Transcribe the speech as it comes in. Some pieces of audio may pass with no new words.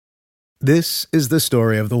This is the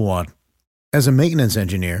story of the one. As a maintenance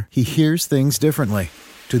engineer, he hears things differently.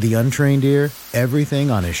 To the untrained ear,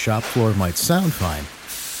 everything on his shop floor might sound fine,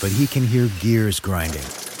 but he can hear gears grinding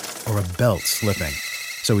or a belt slipping.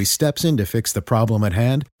 So he steps in to fix the problem at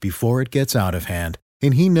hand before it gets out of hand.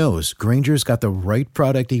 And he knows Grainger's got the right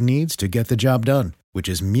product he needs to get the job done, which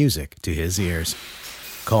is music to his ears.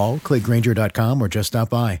 Call, click Grainger.com, or just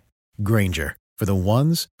stop by. Grainger, for the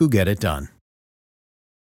ones who get it done.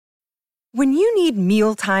 When you need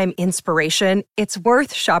mealtime inspiration, it's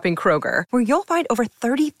worth shopping Kroger, where you'll find over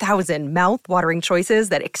 30,000 mouth-watering choices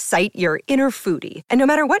that excite your inner foodie. And no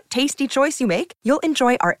matter what tasty choice you make, you'll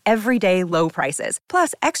enjoy our everyday low prices,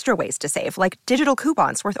 plus extra ways to save, like digital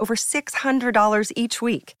coupons worth over $600 each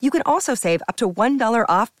week. You can also save up to $1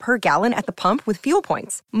 off per gallon at the pump with fuel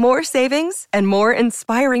points. More savings and more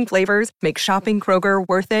inspiring flavors make shopping Kroger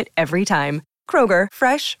worth it every time. Kroger,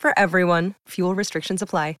 fresh for everyone. Fuel restrictions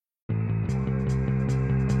apply.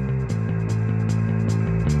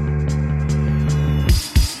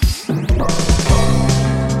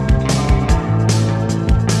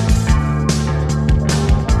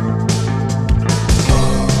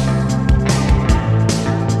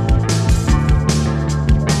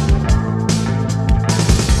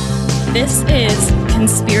 This is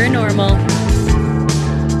Conspiranormal.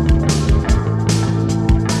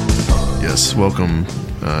 Yes, welcome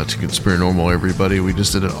to Conspiranormal, everybody. We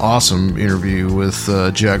just did an awesome interview with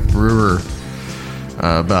Jack Brewer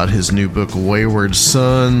about his new book, Wayward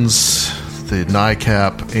Sons, the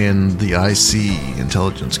NICAP, and the IC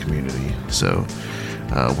intelligence community. So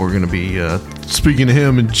we're going to be speaking to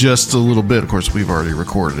him in just a little bit. Of course, we've already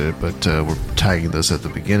recorded it, but we're tagging this at the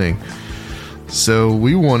beginning. So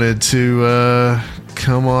we wanted to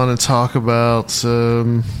come on and talk about,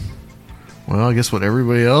 well, I guess what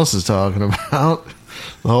everybody else is talking about,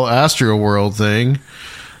 the whole Astro World thing.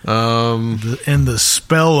 And the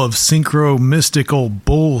spell of synchro-mystical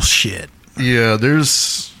bullshit. Yeah,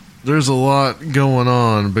 there's a lot going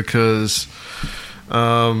on because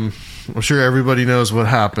I'm sure everybody knows what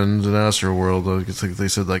happened in Astro World. I think they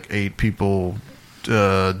said like 8 people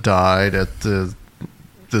died at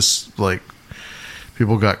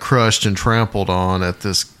people got crushed and trampled on at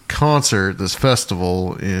this concert, this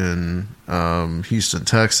festival in Houston,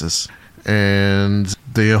 Texas. And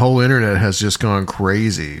the whole internet has just gone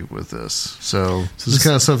crazy with this. So this is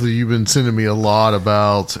kind of something you've been sending me a lot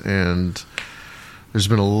about, and there's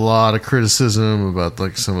been a lot of criticism about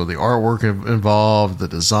like some of the artwork involved, the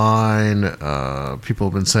design. People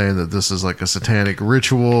have been saying that this is like a satanic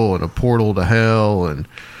ritual and a portal to hell and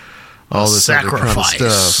all this other kind of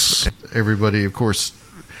stuff. Everybody, of course,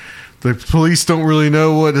 the police don't really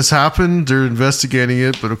know what has happened. They're investigating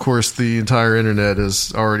it, but of course the entire internet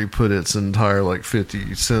has already put its entire like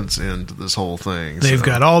 50 cents into this whole thing. They've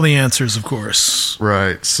got all the answers, of course.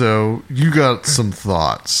 Right. So you got some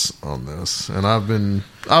thoughts on this, and I've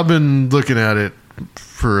been looking at it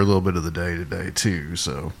for a little bit of the day today too.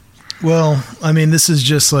 So, well, I mean, this is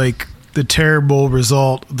just like the terrible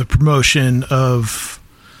result, the promotion of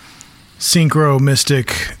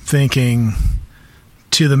synchro-mystic thinking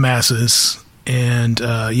to the masses. And,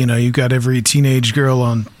 you've got every teenage girl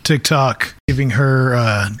on TikTok giving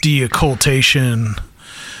her de-occultation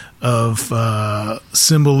of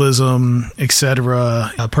symbolism,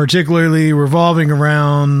 etc., particularly revolving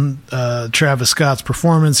around Travis Scott's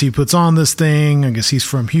performance. He puts on this thing. I guess he's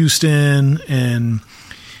from Houston, and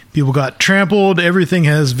people got trampled. Everything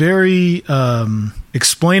has very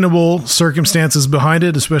explainable circumstances behind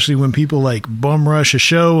it, especially when people like bum rush a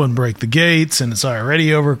show and break the gates, and it's already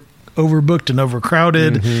overbooked and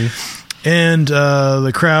overcrowded. Mm-hmm. And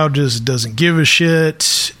the crowd just doesn't give a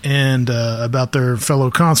shit and about their fellow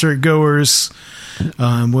concert goers,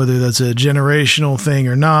 whether that's a generational thing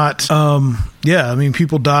or not.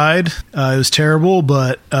 People died. It was terrible,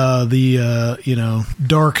 but the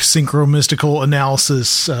dark synchro-mystical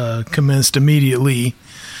analysis commenced immediately.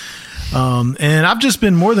 And I've just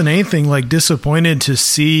been more than anything like disappointed to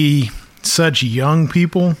see such young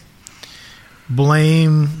people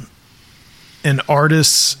blame an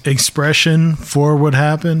artist's expression for what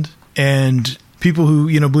happened, and people who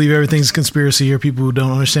believe everything's a conspiracy, or people who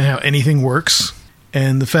don't understand how anything works.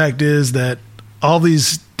 And the fact is that all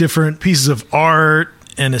these different pieces of art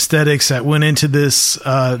and aesthetics that went into this,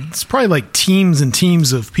 it's probably like teams and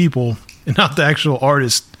teams of people, and not the actual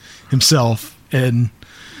artist himself. And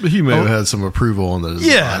he may have had some approval on the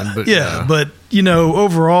design. But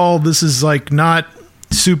overall, this is like not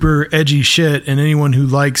super edgy shit, and anyone who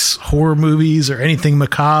likes horror movies or anything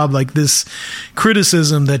macabre, like this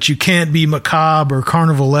criticism that you can't be macabre or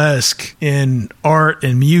carnivalesque in art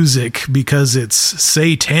and music because it's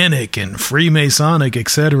satanic and Freemasonic,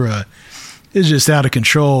 etc., is just out of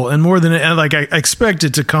control. And more than like, I expect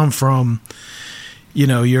it to come from, you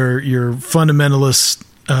know, your fundamentalist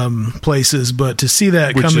places, but to see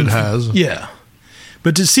that Which coming it has. yeah,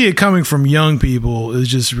 but to see it coming from young people is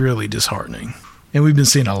just really disheartening. And we've been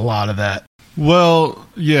seeing a lot of that. Well,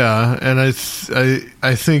 yeah, and I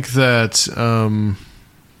think that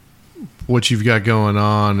what you've got going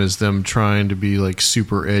on is them trying to be like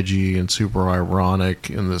super edgy and super ironic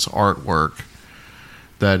in this artwork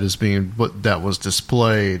that was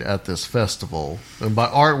displayed at this festival. And by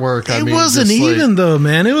artwork, I mean it wasn't just, like, even though,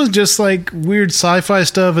 man. It was just like weird sci-fi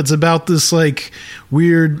stuff. It's about this like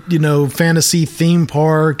weird, you know, fantasy theme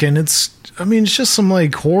park, and it's just some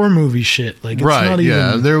like horror movie shit. Like, it's right, not even.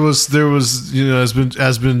 yeah. There was, you know,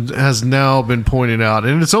 has now been pointed out,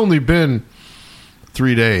 and it's only been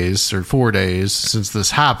 3 days or 4 days since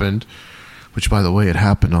this happened. Which, by the way, it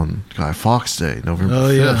happened on Guy Fawkes Day, November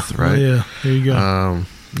 5th, right? Oh, yeah. There you go.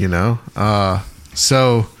 You know,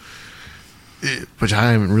 which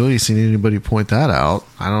I haven't really seen anybody point that out.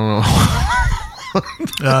 I don't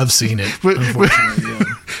know. I've seen it. Unfortunately, yeah.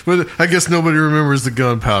 But I guess nobody remembers the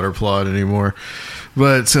gunpowder plot anymore.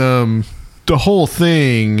 But the whole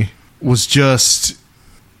thing was just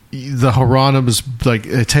the Hieronymus, like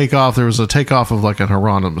a takeoff. There was a takeoff of like a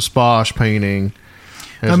Hieronymus Bosch painting.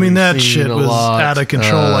 I mean, that shit was out of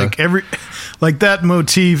control. Like that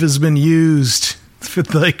motif has been used for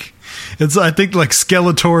like, it's, I think, like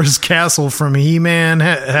Skeletor's castle from He-Man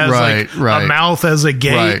has a mouth as a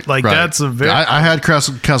gate. That's a very. I had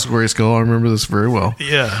Castle Grayskull. I remember this very well.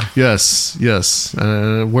 Yeah. Yes.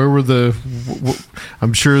 Where were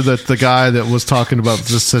I'm sure that the guy that was talking about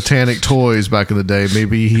the satanic toys back in the day,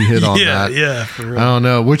 maybe he hit on that. Yeah, for real. I don't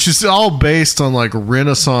know. Which is all based on like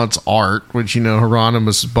Renaissance art, which, you know,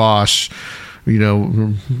 Hieronymus Bosch, you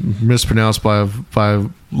know, mispronounced by a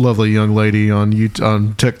lovely young lady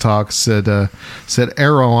on TikTok, said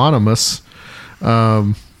Aeroonymus.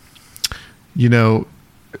 You know,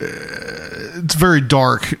 it's very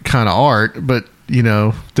dark kind of art, but, you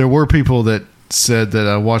know, there were people that said that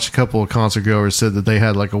I watched a couple of concert goers said that they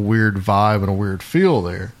had like a weird vibe and a weird feel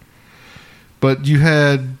there. But you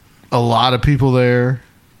had a lot of people there,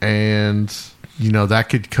 and, you know, that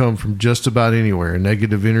could come from just about anywhere.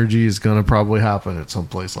 Negative energy is going to probably happen at some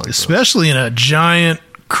place like that. Especially in a giant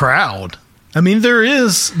crowd. I mean, there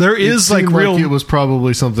is like real. Like it was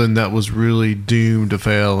probably something that was really doomed to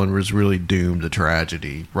fail and was really doomed to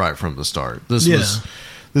tragedy right from the start. This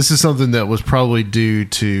is something that was probably due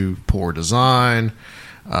to poor design,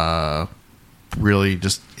 really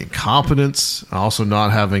just incompetence, also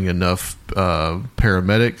not having enough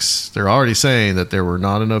paramedics. They're already saying that there were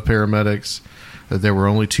not enough paramedics, that there were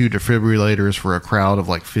only 2 defibrillators for a crowd of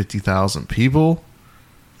like 50,000 people.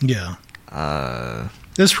 Yeah.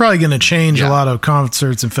 That's probably going to change a lot of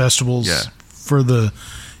concerts and festivals for the,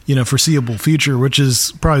 you know, foreseeable future, which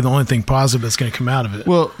is probably the only thing positive that's going to come out of it.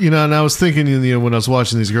 Well, you know, and I was thinking, you know, when I was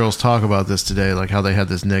watching these girls talk about this today, like how they had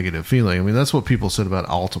this negative feeling. I mean, that's what people said about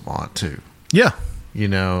Altamont too. Yeah. You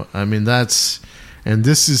know, I mean, and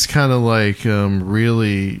this is kind of like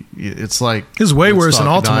really, it's like it's way worse than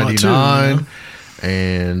Altamont too. You know?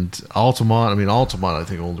 And Altamont, I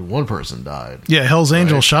think only one person died. Yeah, Hell's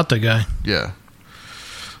Angels shot that guy. Yeah.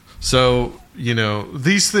 So, you know,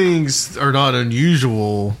 these things are not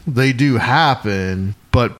unusual. They do happen,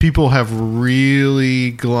 but people have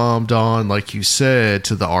really glommed on, like you said,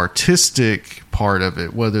 to the artistic part of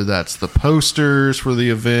it, whether that's the posters for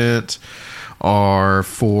the event or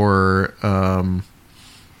for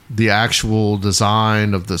the actual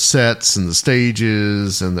design of the sets and the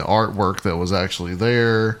stages and the artwork that was actually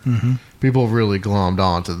there. Mm-hmm. People have really glommed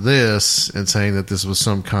on to this and saying that this was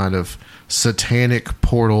some kind of satanic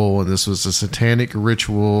portal, and this was a satanic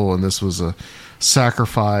ritual, and this was a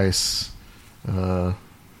sacrifice, you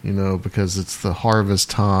know, because it's the harvest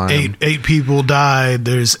time. Eight people died.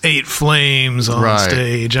 There's 8 flames on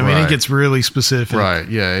stage. I mean, it gets really specific. Right.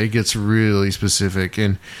 Yeah, it gets really specific.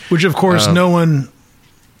 And which, of course,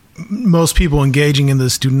 most people engaging in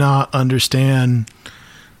this do not understand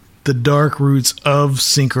the dark roots of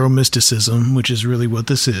synchromysticism, which is really what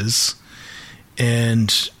this is.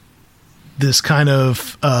 And this kind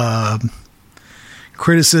of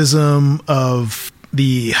criticism of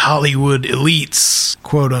the Hollywood elites,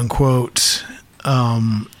 quote unquote,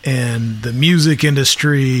 and the music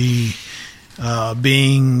industry,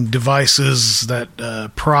 being devices that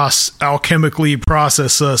alchemically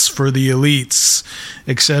process us for the elites,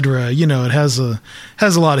 etc. You know, it has a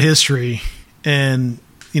lot of history, and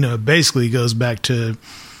you know, it basically goes back to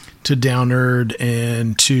Down Nerd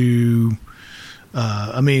and to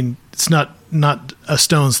I mean, it's not a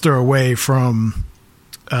stone's throw away from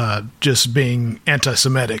just being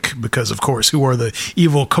anti-Semitic, because of course, who are the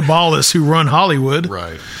evil Kabbalists who run Hollywood?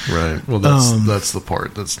 Right. Well, that's the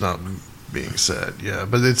part that's not being said. Yeah,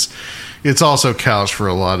 but it's also couched for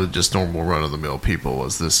a lot of just normal run-of-the-mill people,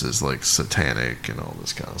 as this is like satanic and all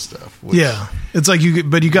this kind of stuff. Yeah, it's like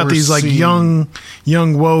you got these like young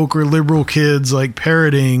woke or liberal kids like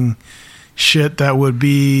parroting shit that would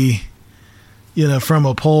be, you know, from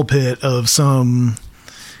a pulpit of some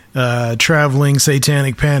traveling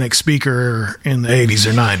satanic panic speaker in the 80s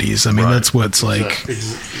or 90s. I mean, that's what's like.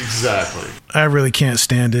 Exactly. I really can't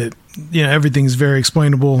stand it. You know, everything's very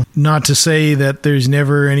explainable. Not to say that there's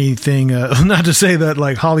never anything, not to say that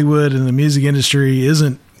like Hollywood and the music industry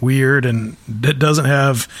isn't weird and that doesn't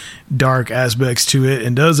have dark aspects to it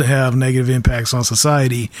and doesn't have negative impacts on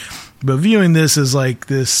society. But viewing this as like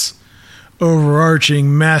this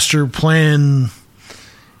overarching master plan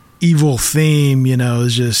evil theme, you know,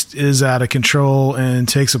 is out of control and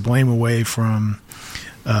takes a blame away from,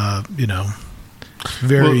 you know,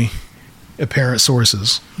 very apparent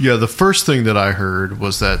sources. Yeah, the first thing that I heard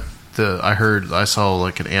was that I saw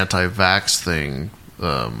like an anti-vax thing,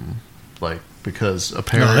 like, because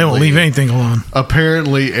apparently they won't leave anything alone.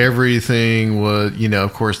 Apparently everything was, you know,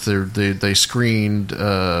 of course they screened,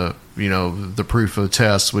 you know, the proof of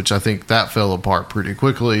tests, which I think that fell apart pretty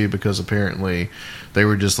quickly, because apparently they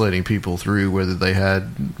were just letting people through whether they had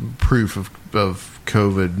proof of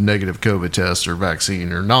COVID, negative COVID test or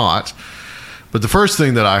vaccine or not. But the first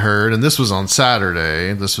thing that I heard, and this was on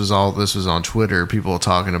Saturday, this was on Twitter, people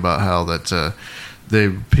talking about how that since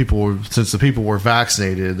the people were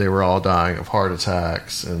vaccinated, they were all dying of heart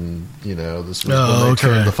attacks, and you know, this was when they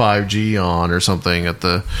turned the 5G on or something at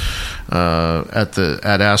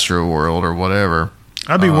Astroworld or whatever.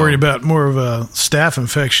 I'd be worried about more of a staph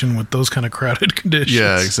infection with those kind of crowded conditions.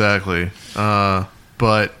 Yeah, exactly.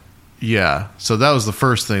 But yeah, so that was the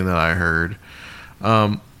first thing that I heard.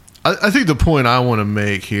 I think the point I want to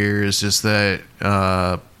make here is just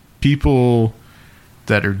that people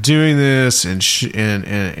that are doing this and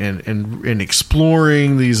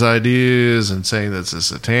exploring these ideas and saying that's a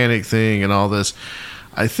satanic thing and all this,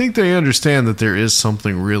 I think they understand that there is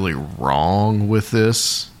something really wrong with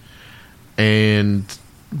this. And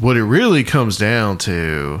what it really comes down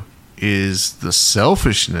to is the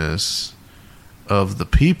selfishness of the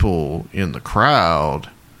people in the crowd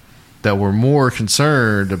that were more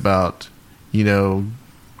concerned about, you know,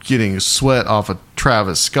 getting sweat off of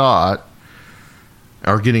Travis Scott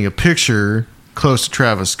or getting a picture close to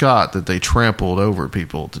Travis Scott, that they trampled over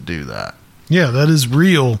people to do that. Yeah, that is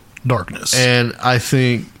real darkness. And I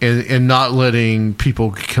think, and not letting people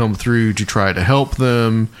come through to try to help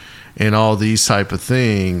them and all these type of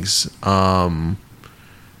things.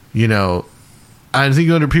 You know, I think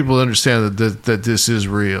other people understand that this is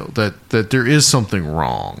real, that there is something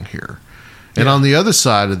wrong here. And on the other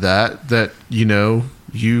side of that, you know,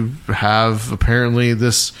 you have apparently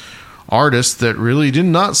this artist that really did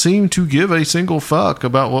not seem to give a single fuck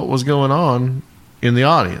about what was going on in the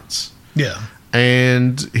audience. Yeah.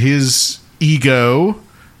 And his ego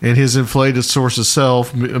and his inflated source of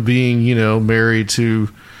self, being, you know, married to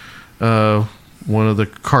one of the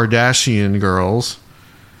Kardashian girls,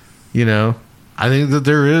 you know, I think that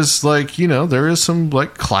there is, like, you know, there is some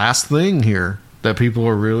like class thing here that people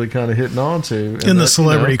are really kind of hitting on to. In the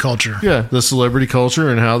celebrity culture. Yeah, the celebrity culture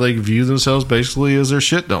and how they view themselves basically as their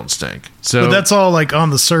shit don't stink. So, but that's all like on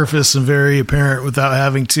the surface and very apparent without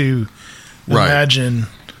having to imagine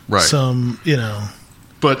some, you know.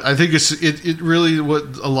 But I think it really, what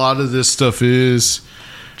a lot of this stuff is,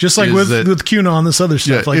 just like with QAnon, this other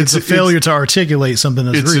stuff, like it's a failure to articulate something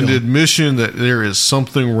that's real. It's an admission that there is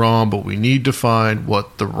something wrong, but we need to find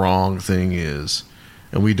what the wrong thing is.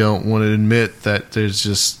 And we don't want to admit that it's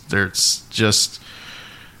just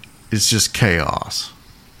chaos.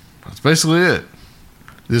 That's basically it.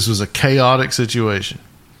 This was a chaotic situation.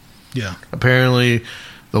 Yeah. Apparently,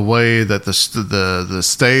 the way that the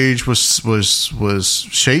stage was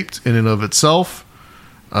shaped in and of itself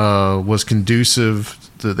was conducive.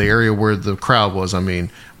 The area where the crowd was,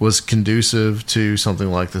 was conducive to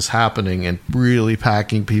something like this happening and really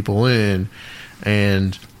packing people in.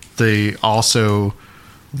 And they also,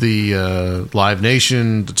 the Live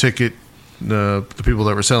Nation, the people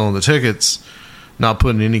that were selling the tickets, not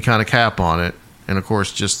putting any kind of cap on it, And of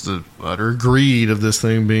course, just the utter greed of this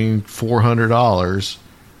thing being $400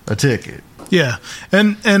 a ticket. Yeah,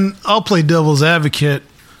 and I'll play devil's advocate,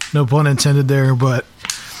 no pun intended there, but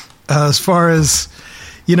as far as,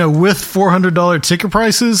 with $400 ticket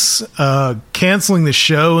prices, canceling the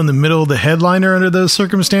show in the middle of the headliner under those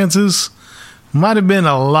circumstances might have been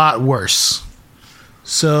a lot worse.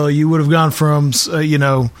 So you would have gone from,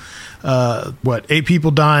 8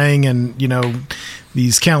 people dying and,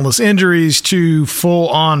 these countless injuries to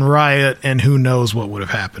full-on riot, and who knows what would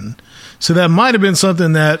have happened. So that might have been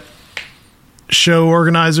something that show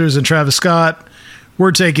organizers and Travis Scott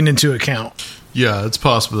were taking into account. Yeah, it's a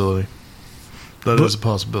possibility. That is a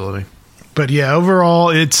possibility. But yeah, overall,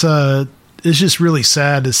 it's just really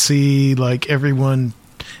sad to see like everyone,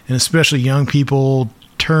 and especially young people,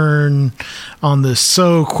 turn on this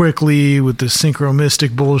so quickly with the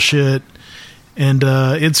synchromystic bullshit. And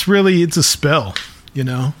it's a spell,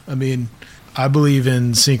 I mean, I believe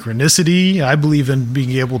in synchronicity. I believe in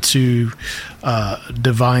being able to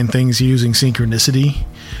divine things using synchronicity.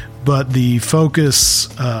 But the focus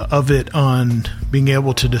of it on being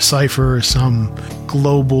able to decipher some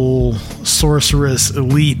global sorceress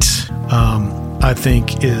elite, I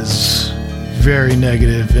think is very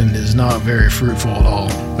negative and is not very fruitful at all.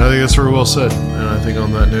 I think that's very well said. And I think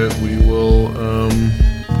on that note, we will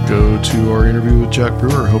go to our interview with Jack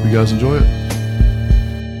Brewer. Hope you guys enjoy it.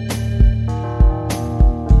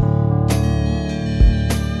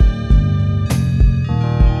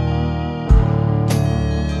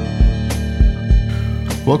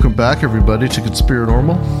 Welcome back, everybody, to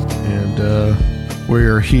Conspiranormal, and we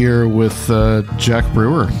are here with Jack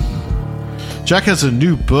Brewer. Jack has a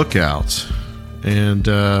new book out, and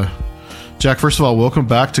Jack, first of all, welcome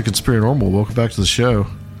back to Conspiranormal. Welcome back to the show.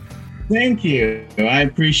 Thank you. I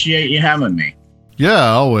appreciate you having me.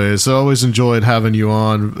 Yeah, always. I always enjoyed having you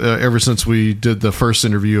on. Ever since we did the first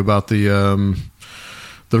interview about the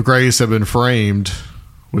Grays Have Been Framed,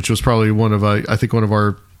 which was probably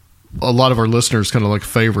a lot of our listeners kind of like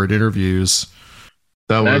favorite interviews.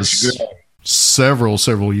 That's was great.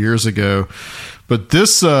 several years ago. But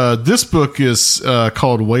this book is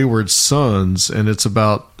called Wayward Sons, and it's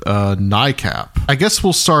about NICAP. I guess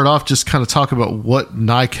we'll start off just kind of talk about what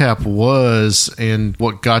NICAP was and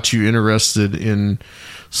what got you interested in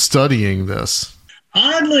studying this.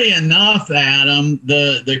 Oddly enough, Adam,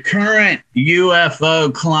 the current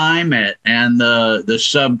UFO climate and the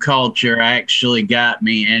subculture actually got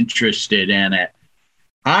me interested in it.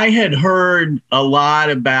 I had heard a lot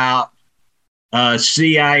about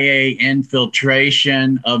CIA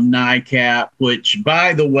infiltration of NICAP, which,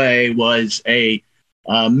 by the way, was a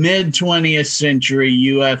mid-20th century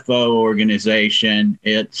UFO organization.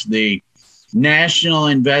 It's the National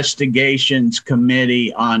Investigations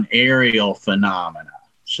Committee on Aerial Phenomena.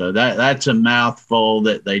 So that's a mouthful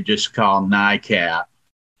that they just call NICAP.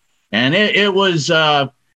 And it was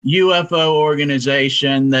a UFO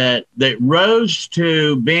organization that rose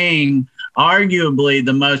to being arguably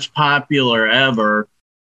the most popular ever.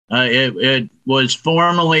 It was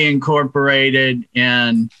formally incorporated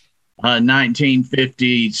in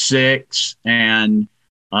 1956 and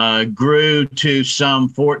grew to some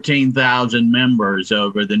 14,000 members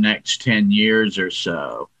over the next 10 years or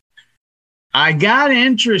so. I got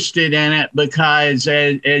interested in it because,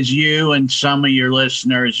 as you and some of your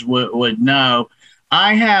listeners would know,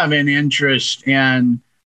 I have an interest in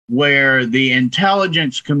where the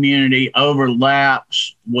intelligence community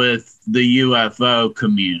overlaps with the UFO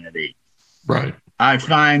community. Right. I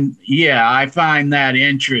find that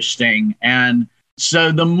interesting. And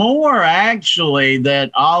so the more actually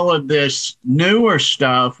that all of this newer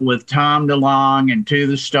stuff with Tom DeLonge and To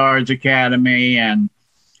the Stars Academy and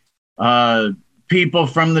people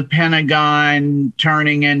from the Pentagon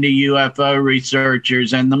turning into UFO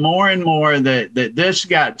researchers, and the more and more that this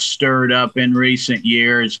got stirred up in recent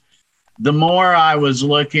years, the more I was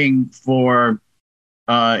looking for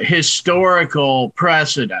historical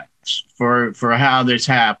precedents for how this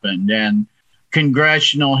happened, and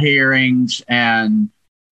congressional hearings and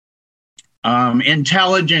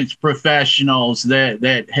intelligence professionals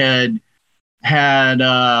that had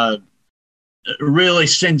really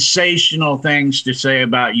sensational things to say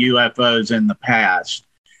about UFOs in the past.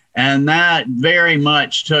 And that very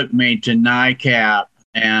much took me to NICAP.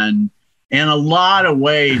 And in a lot of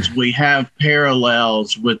ways, we have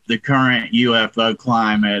parallels with the current UFO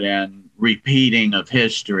climate and repeating of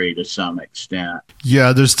history to some extent.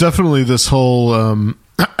 Yeah, there's definitely this whole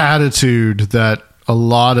attitude that a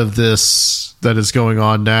lot of this that is going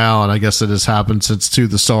on now, and I guess it has happened since To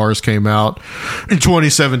the Stars came out in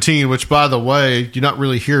 2017, which, by the way, you not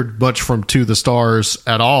really hear much from To the Stars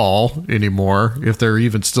at all anymore, if they're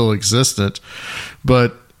even still existent.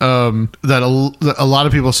 But that a lot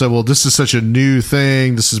of people say, well, this is such a new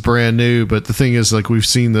thing, this is brand new. But the thing is, like, we've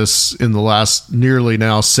seen this in the last nearly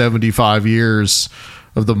now 75 years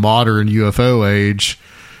of the modern UFO age.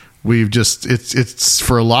 We've just, it's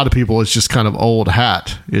for a lot of people, it's just kind of old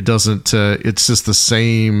hat. It doesn't, it's just the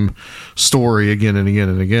same story again and again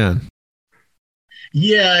and again.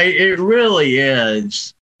 Yeah, it really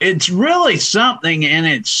is. It's really something in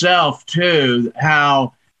itself too,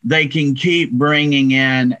 how they can keep bringing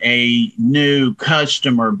in a new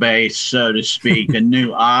customer base, so to speak, a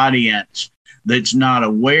new audience that's not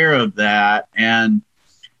aware of that. And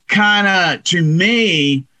kind of, to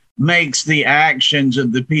me, makes the actions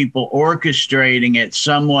of the people orchestrating it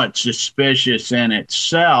somewhat suspicious in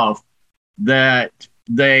itself, that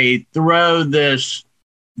they throw these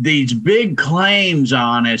big claims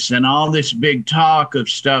on us and all this big talk of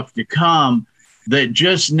stuff to come that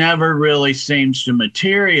just never really seems to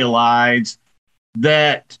materialize,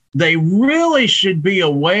 that they really should be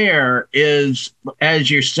aware is,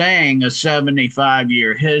 as you're saying, a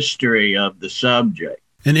 75-year history of the subject.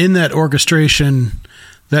 And in that orchestration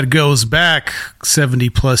that goes back 70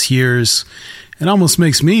 plus years, it almost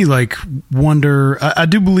makes me like wonder. I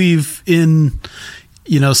do believe in,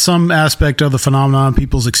 some aspect of the phenomenon,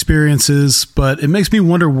 people's experiences, but it makes me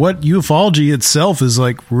wonder what ufology itself is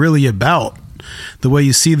like really about. The way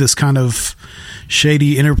you see this kind of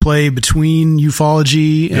shady interplay between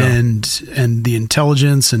ufology and the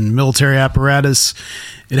intelligence and military apparatus,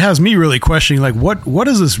 it has me really questioning, like, what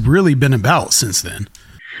has this really been about since then?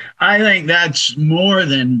 I think that's more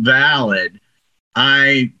than valid.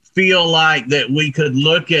 I feel like that we could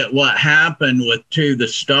look at what happened with To the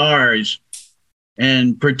Stars,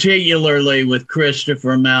 and particularly with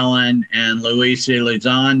Christopher Mellon and Luis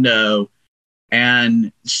Elizondo,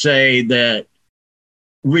 and say that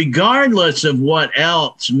regardless of what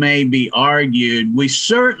else may be argued, we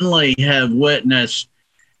certainly have witnessed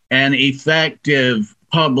an effective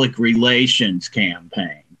public relations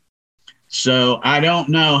campaign. So I don't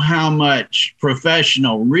know how much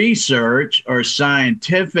professional research or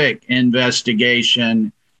scientific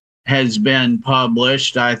investigation has been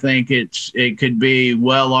published. I think it could be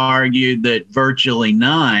well argued that virtually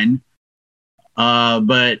none.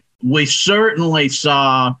 But we certainly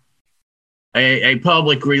saw a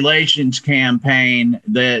public relations campaign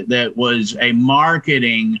that was a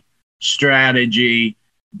marketing strategy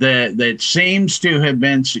that seems to have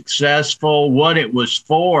been successful. What it was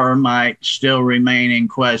for might still remain in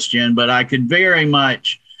question, but I could very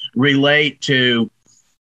much relate to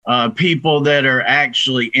people that are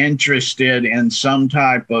actually interested in some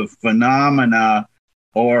type of phenomena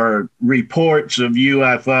or reports of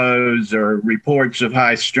UFOs or reports of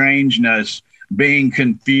high strangeness being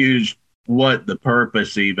confused what the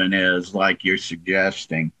purpose even is, like you're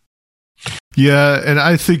suggesting. Yeah, and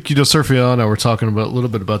I think, Sergio and I were talking about a little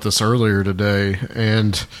bit about this earlier today,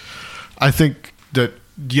 and I think that,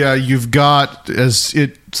 you've got, as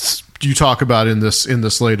you talk about in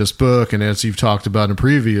this latest book, and as you've talked about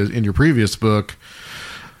in your previous book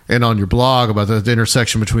and on your blog, about the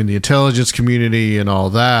intersection between the intelligence community and all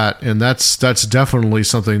that, and that's definitely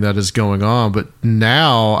something that is going on. But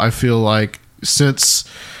now I feel like since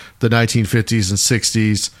the 1950s and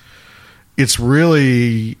 60s, it's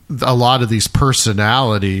really a lot of these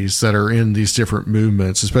personalities that are in these different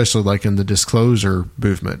movements, especially like in the disclosure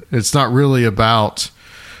movement. It's not really about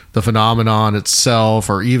the phenomenon itself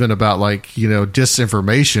or even about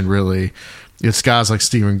disinformation, really. It's guys like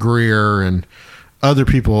Stephen Greer and other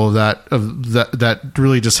people that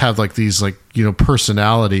really just have like these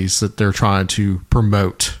personalities that they're trying to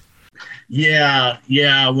promote. Yeah,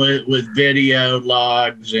 with video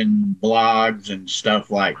logs and blogs and stuff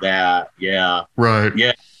like that. Yeah. Right.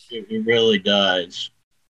 Yeah, it really does.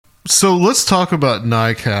 So let's talk about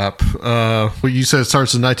NICAP. Well, you said it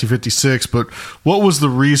starts in 1956, but what was the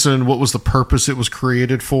reason, what was the purpose it was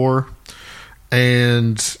created for?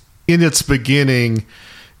 And in its beginning,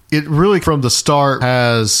 it really from the start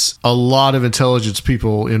has a lot of intelligence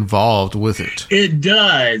people involved with it. It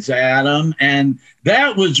does, Adam. And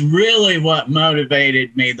that was really what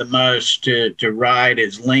motivated me the most to write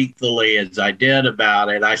as lengthily as I did about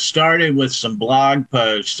it. I started with some blog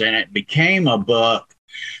posts and it became a book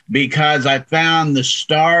because I found the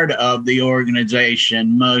start of the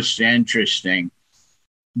organization most interesting.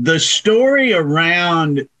 The story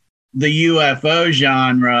around the UFO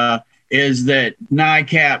genre is that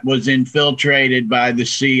NICAP was infiltrated by the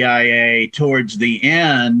CIA towards the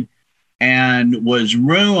end and was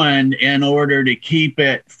ruined in order to keep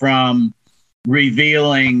it from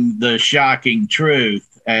revealing the shocking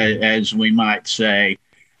truth, as we might say.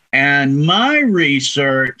 And my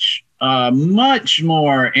research much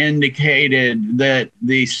more indicated that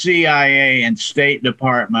the CIA and State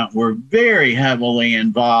Department were very heavily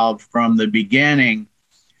involved from the beginning,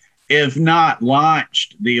 if not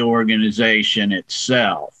launched the organization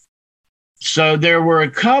itself. So there were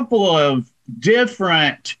a couple of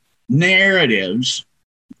different narratives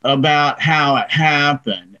about how it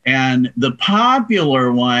happened. And the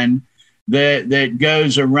popular one that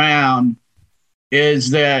goes around is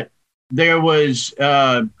that there was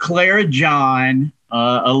Clara John,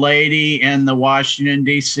 a lady in the Washington,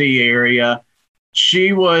 D.C. area.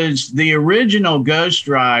 She was the original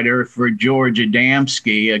ghostwriter for George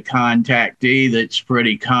Adamski, a contactee that's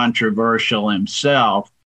pretty controversial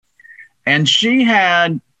himself. And she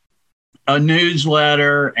had a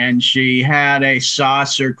newsletter and she had a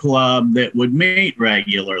saucer club that would meet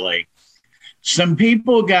regularly. Some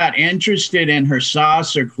people got interested in her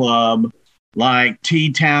saucer club, like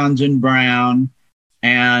T. Townsend Brown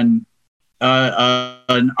and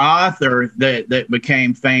an author that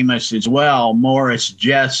became famous as well, Morris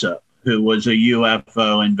Jessup, who was a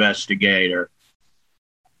UFO investigator.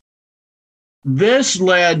 This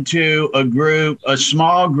led to a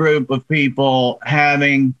small group of people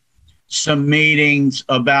having some meetings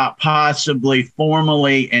about possibly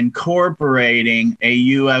formally incorporating a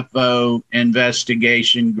UFO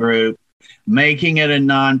investigation group, making it a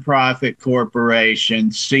nonprofit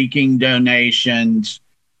corporation, seeking donations,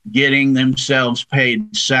 getting themselves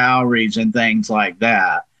paid salaries and things like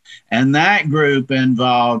that. And that group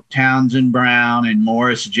involved Townsend Brown and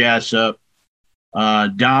Morris Jessup,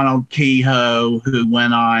 Donald Kehoe, who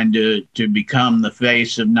went on to become the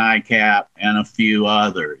face of NICAP, and a few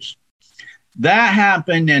others. That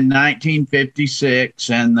happened in 1956,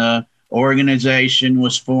 and the organization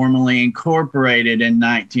was formally incorporated in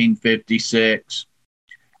 1956.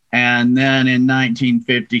 And then in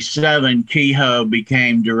 1957, Kehoe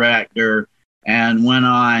became director and went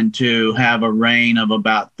on to have a reign of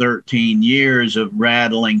about 13 years of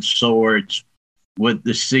rattling swords with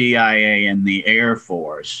the CIA and the Air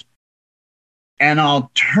Force. An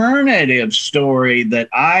alternative story that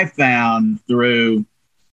I found through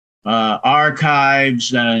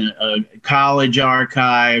archives, college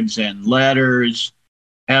archives and letters,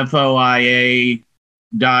 FOIA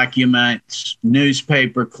documents,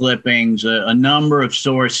 newspaper clippings, a number of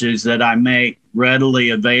sources that I make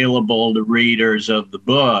readily available to readers of the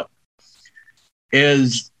book,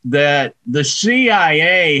 is that the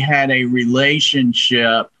CIA had a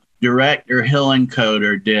relationship, Director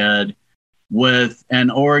Hillenkoetter did, with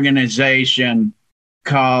an organization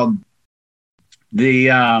called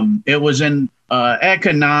it was an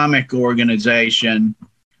economic organization.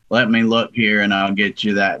 Let me look here and I'll get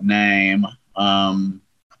you that name.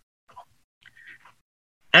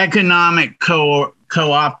 Economic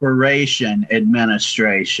Cooperation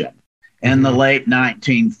Administration in the late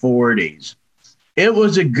 1940s. It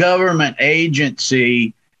was a government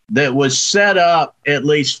agency that was set up, at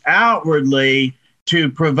least outwardly,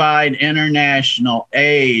 to provide international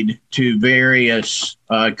aid to various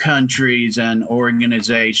countries and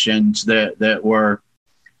organizations that were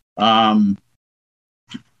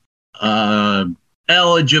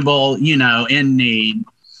eligible, in need.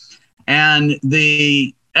 And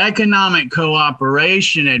the Economic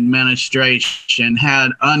Cooperation Administration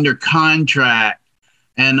had under contract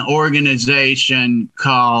an organization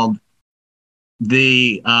called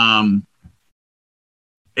the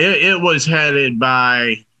it was headed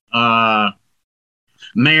by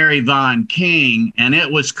Mary Von King, and it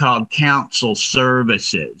was called Council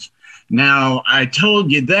Services. Now, I told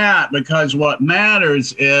you that because what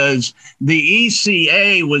matters is the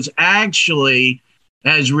ECA was actually,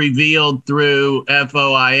 as revealed through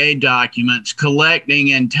FOIA documents, collecting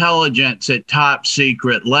intelligence at top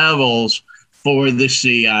secret levels for the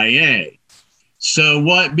CIA. So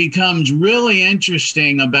what becomes really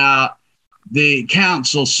interesting about the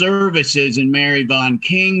Council Services and Mary Von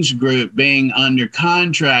King's group being under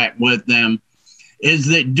contract with them is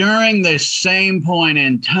that during this same point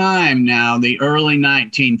in time now, the early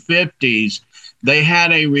 1950s, they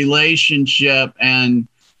had a relationship and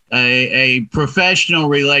a professional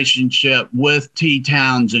relationship with T.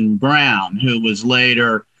 Townsend Brown, who was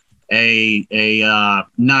later a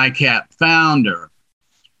NICAP founder.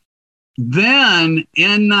 Then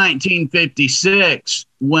in 1956,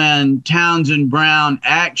 when Townsend Brown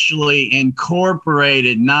actually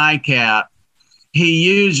incorporated NICAP, he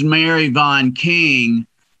used Mary Von King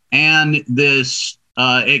and this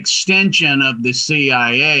extension of the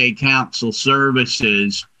CIA, Council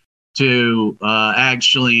Services, to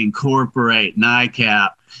actually incorporate NICAP.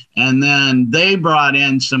 And then they brought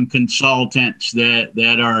in some consultants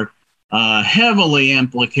that are heavily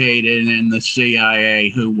implicated in the CIA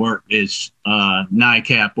who worked as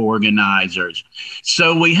NICAP organizers.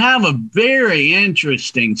 So we have a very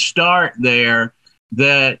interesting start there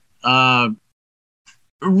that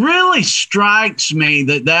really strikes me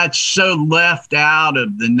that that's so left out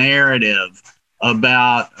of the narrative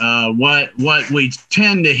about what we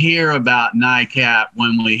tend to hear about NICAP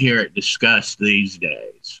when we hear it discussed these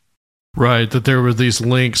days. Right, that there were these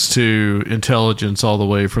links to intelligence all the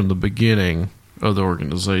way from the beginning of the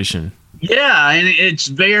organization. Yeah, and it's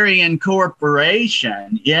very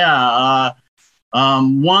incorporation. Yeah,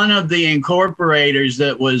 one of the incorporators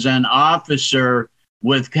that was an officer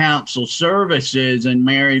with Council Services and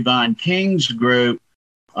Mary Von King's group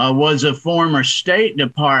was a former State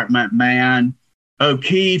Department man.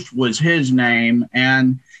 O'Keefe was his name,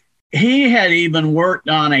 and he had even worked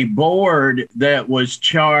on a board that was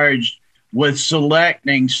charged with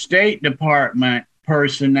selecting State Department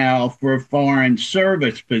personnel for foreign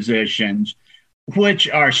service positions, which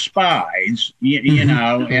are spies, you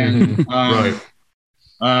know, and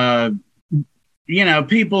right. You know,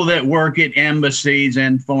 people that work at embassies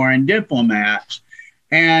and foreign diplomats.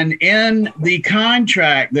 And in the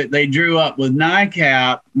contract that they drew up with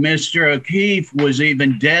NICAP, Mr. O'Keefe was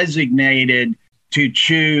even designated to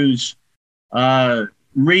choose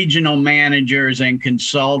regional managers and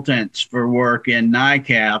consultants for work in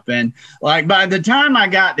NICAP. And like by the time I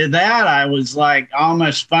got to that, I was like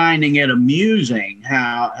almost finding it amusing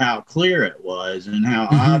how clear it was and how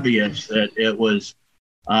obvious that it was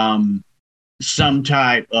some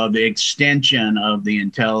type of extension of the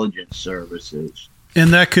intelligence services.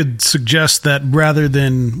 And that could suggest that rather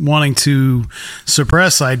than wanting to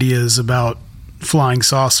suppress ideas about flying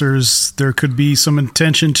saucers, there could be some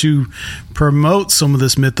intention to promote some of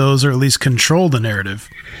this mythos, or at least control the narrative.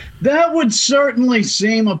 That would certainly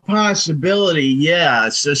seem a possibility,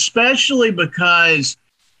 yes, especially because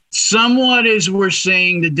somewhat as we're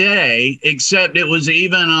seeing today, except it was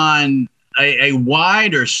even on a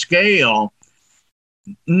wider scale,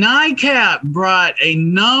 NICAP brought a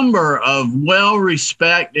number of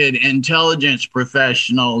well-respected intelligence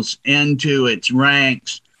professionals into its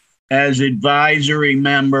ranks as advisory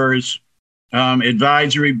members,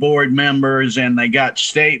 advisory board members, and they got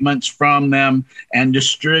statements from them and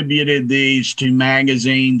distributed these to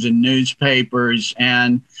magazines and newspapers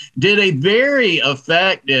and did a very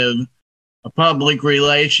effective public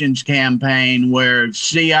relations campaign where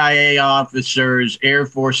CIA officers, Air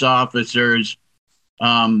Force officers,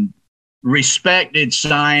 respected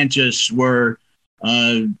scientists were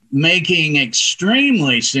making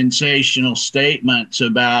extremely sensational statements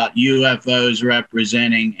about UFOs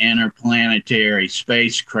representing interplanetary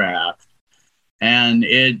spacecraft. And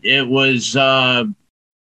it was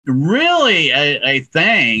really a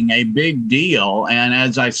thing, a big deal. And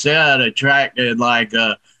as I said, attracted like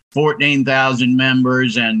 14,000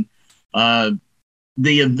 members. And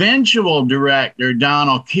the eventual director,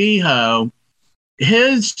 Donald Kehoe,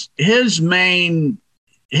 his main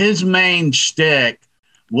shtick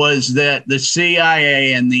was that the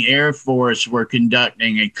CIA and the Air Force were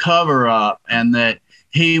conducting a cover-up, and that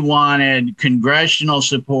he wanted congressional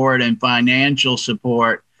support and financial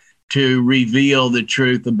support to reveal the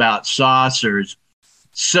truth about saucers.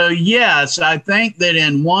 So yes, I think that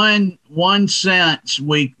in one sense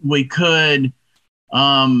we could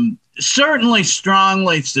certainly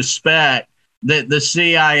strongly suspect that the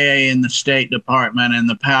CIA and the State Department and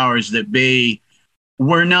the powers that be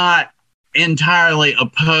were not entirely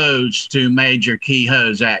opposed to Major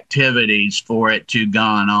Kehoe's activities for it to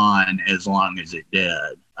gone on as long as it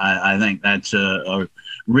did. I think that's a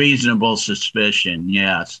reasonable suspicion,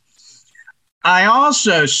 yes. I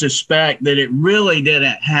also suspect that it really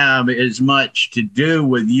didn't have as much to do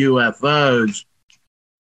with UFOs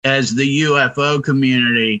as the UFO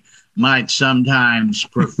community might sometimes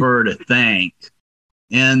prefer to think,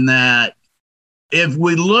 in that if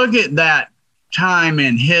we look at that time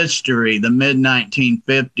in history, the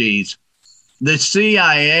mid-1950s, the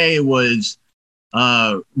CIA was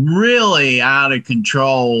really out of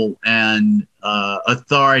control and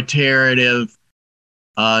authoritative,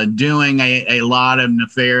 doing a lot of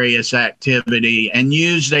nefarious activity, and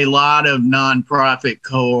used a lot of nonprofit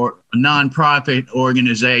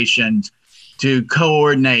organizations to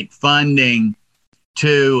coordinate funding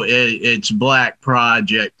to its black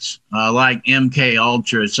projects, like MK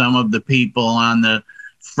Ultra. Some of the people on the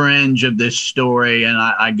fringe of this story, and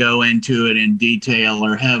I go into it in detail,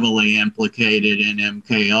 are heavily implicated in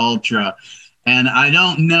MK Ultra. And I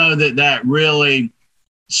don't know that really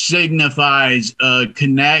signifies a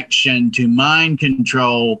connection to mind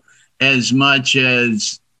control as much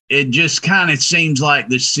as it just kind of seems like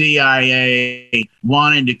the CIA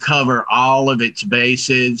wanted to cover all of its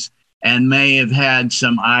bases and may have had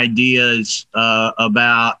some ideas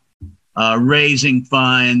about raising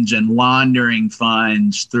funds and laundering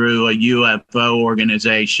funds through a UFO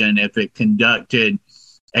organization if it conducted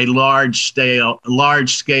a large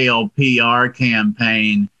scale PR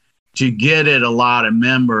campaign to get it a lot of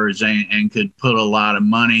members and could put a lot of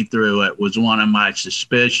money through it, was one of my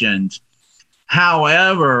suspicions.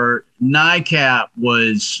 However, NICAP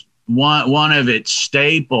was one of its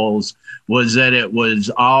staples was that it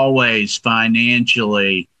was always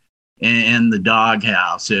financially in the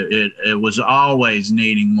doghouse. It was always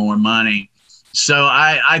needing more money. So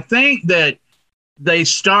I think that they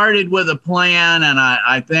started with a plan, and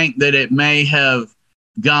I think that it may have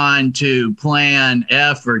gone to plan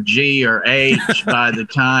F or G or H by the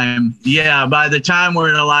time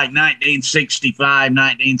we're to like 1965,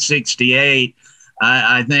 1968.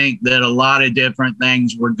 I think that a lot of different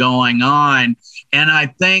things were going on. And I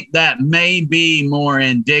think that may be more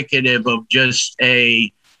indicative of just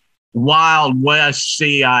a Wild West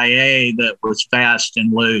CIA that was fast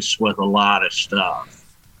and loose with a lot of stuff.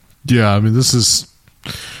 Yeah, I mean, this is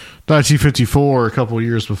 1954. A couple of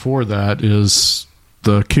years before that is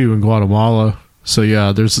the coup in Guatemala. So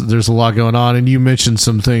yeah, there's a lot going on, and you mentioned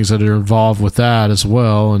some things that are involved with that as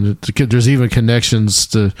well. And there's even connections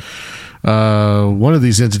to one of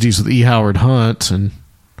these entities with E. Howard Hunt and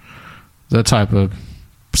that type of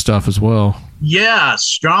stuff as well. Yeah,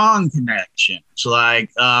 strong connections.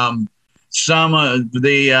 Like some of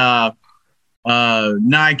the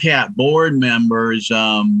NICAP board members,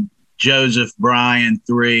 Joseph Bryan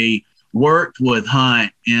III, worked with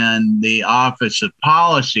Hunt in the Office of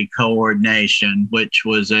Policy Coordination, which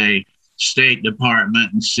was a State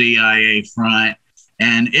Department and CIA front.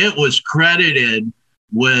 And it was credited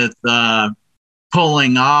with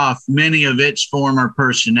pulling off many of its former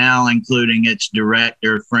personnel, including its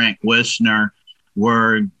director, Frank Wisner,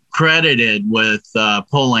 were credited with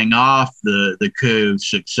pulling off the coup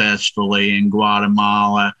successfully in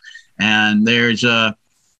Guatemala. And there's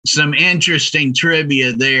some interesting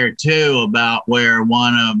trivia there, too, about where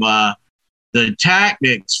one of the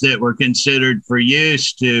tactics that were considered for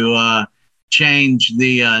use to change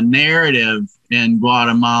the narrative in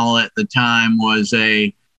Guatemala at the time was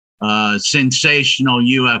a sensational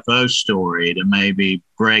UFO story, to maybe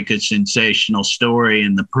break a sensational story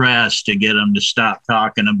in the press to get them to stop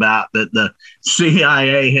talking about that the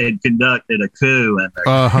CIA had conducted a coup in their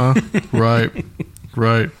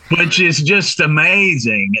Right. Which is just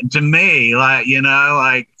amazing to me. Like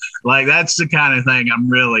that's the kind of thing I'm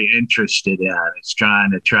really interested in, is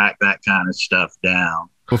trying to track that kind of stuff down.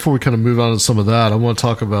 Before we kind of move on to some of that, I want to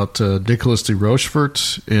talk about Nicolas de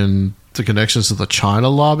Rochefort and the connections to the China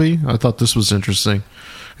lobby. I thought this was interesting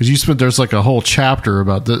because there's like a whole chapter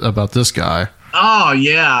about this guy. Oh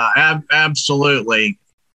yeah, absolutely.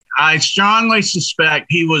 I strongly suspect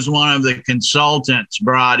he was one of the consultants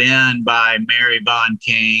brought in by Mary Von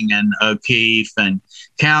King and O'Keefe and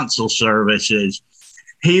Council Services.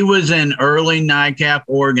 He was an early NICAP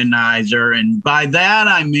organizer, and by that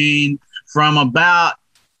I mean from about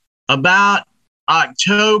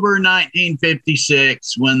October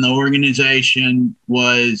 1956, when the organization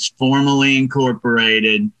was formally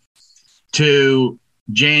incorporated, to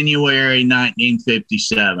January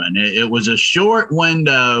 1957. It was a short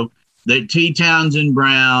window that T. Townsend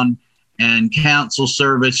Brown and Council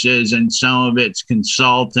Services and some of its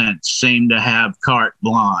consultants seemed to have carte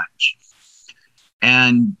blanche.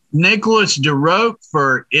 And Nicolas de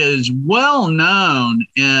Rochefort is well known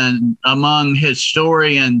among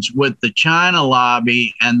historians with the China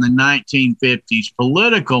lobby and the 1950s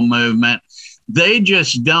political movement. They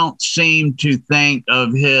just don't seem to think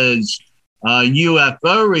of his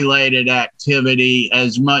UFO-related activity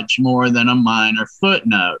as much more than a minor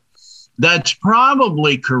footnote. That's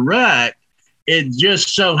probably correct. It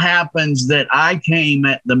just so happens that I came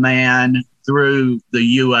at the man through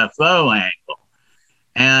the UFO angle.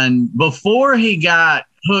 And before he got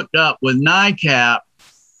hooked up with NICAP,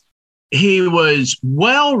 he was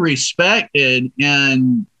well respected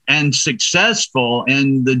and successful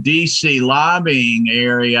in the DC lobbying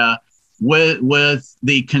area with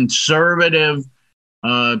the conservative,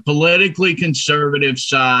 politically conservative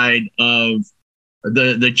side of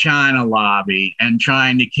the China lobby, and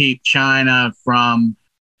trying to keep China from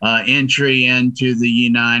entry into the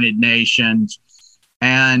United Nations.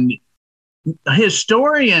 And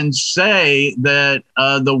historians say that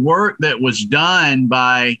the work that was done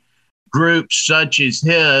by groups such as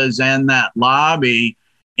his and that lobby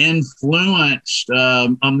influenced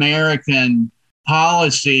American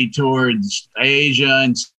policy towards Asia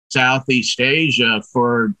and Southeast Asia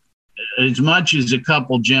for as much as a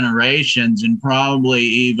couple generations, and probably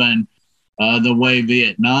even the way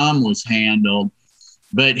Vietnam was handled.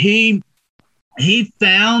 But he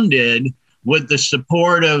founded, with the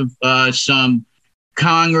support of some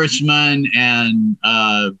congressmen and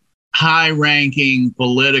high-ranking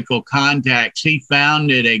political contacts, he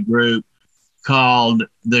founded a group called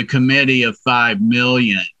the Committee of 5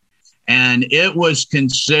 Million. And it was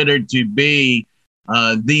considered to be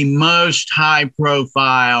the most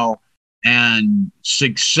high-profile and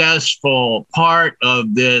successful part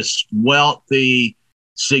of this wealthy,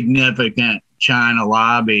 significant China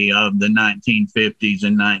lobby of the 1950s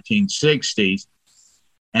and 1960s.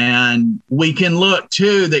 And we can look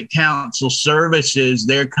too that Council Services,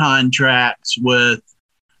 their contracts with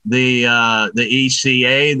the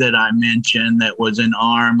ECA that I mentioned, that was an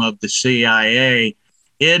arm of the CIA,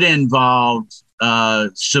 it involved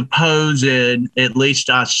supposed, at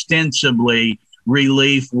least ostensibly,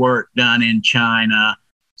 relief work done in China.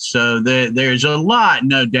 So there's a lot,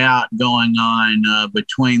 no doubt, going on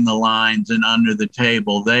between the lines and under the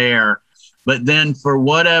table there. But then for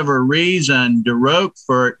whatever reason, de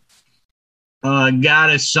Roquefort got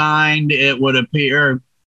assigned, it would appear,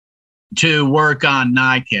 to work on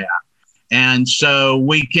NICAP. And so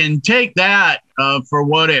we can take that for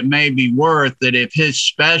what it may be worth, that if his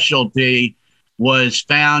specialty was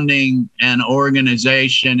founding an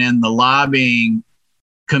organization in the lobbying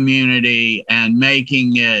community and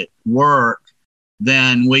making it work,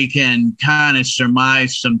 then we can kind of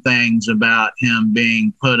surmise some things about him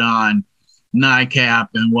being put on NICAP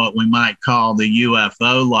and what we might call the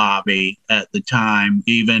UFO lobby at the time.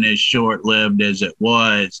 Even as short-lived as it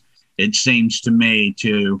was, it seems to me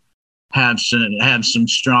to have some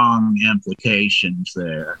strong implications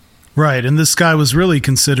there. Right, and this guy was really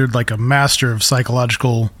considered like a master of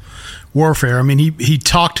psychological warfare. I mean, he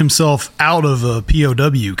talked himself out of a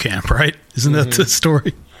POW camp, right? Isn't that the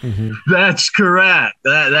story? Mm-hmm. That's correct.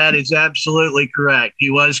 That is absolutely correct. He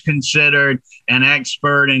was considered an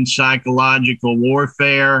expert in psychological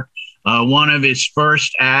warfare. One of his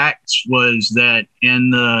first acts was that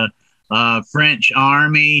in the French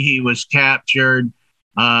army, he was captured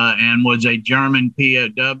and was a German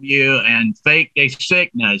POW and faked a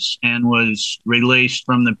sickness and was released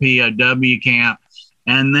from the POW camp.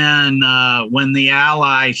 And then when the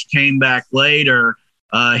Allies came back later,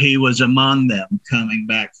 he was among them, coming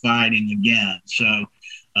back fighting again. So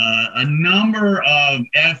a number of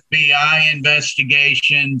FBI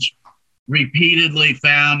investigations repeatedly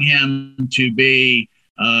found him to be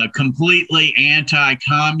completely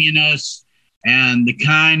anti-communist and the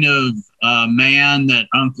kind of man that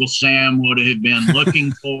Uncle Sam would have been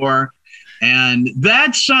looking for. And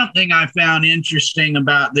that's something I found interesting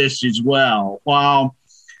about this as well. While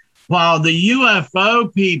the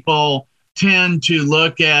UFO people tend to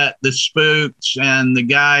look at the spooks and the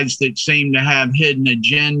guys that seem to have hidden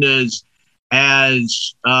agendas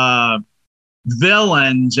as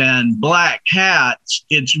villains and black hats,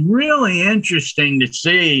 it's really interesting to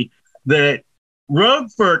see that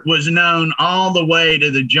Roquefort was known all the way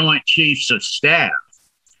to the Joint Chiefs of Staff,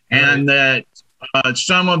 and that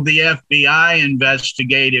some of the FBI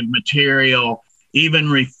investigative material even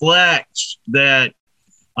reflects that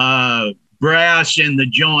brass in the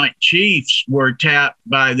Joint Chiefs were tapped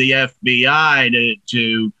by the FBI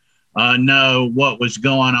to know what was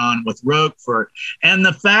going on with Roquefort. And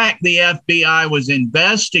the fact the FBI was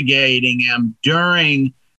investigating him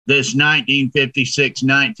during this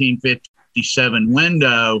 1956-1957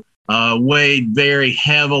 window weighed very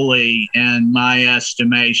heavily in my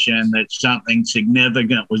estimation that something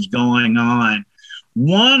significant was going on.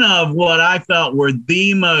 One of what I felt were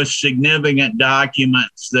the most significant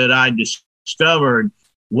documents that I discovered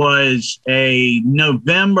was a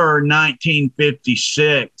November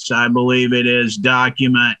 1956, I believe it is,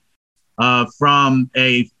 document from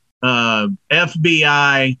a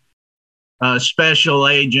FBI special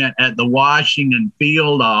agent at the Washington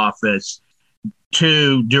field office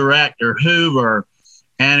to Director Hoover,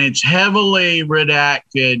 and it's heavily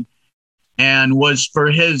redacted and was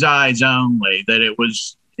for his eyes only. That it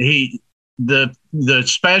was the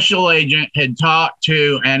special agent had talked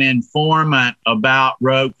to an informant about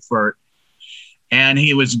Roquefort, and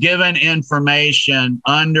he was given information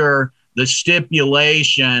under the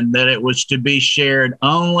stipulation that it was to be shared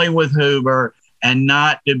only with Hoover and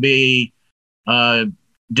not to be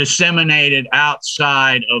disseminated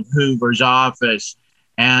outside of Hoover's office.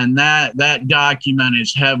 And that document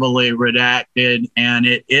is heavily redacted, and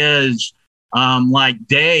it is like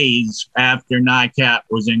days after NICAP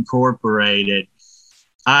was incorporated.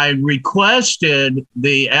 I requested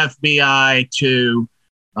the FBI to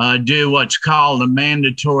do what's called a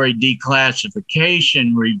mandatory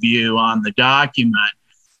declassification review on the document.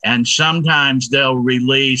 And sometimes they'll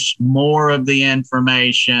release more of the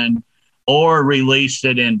information or release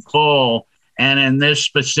it in full. And in this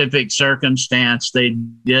specific circumstance, they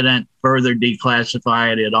didn't further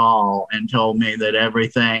declassify it at all and told me that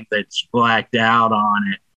everything that's blacked out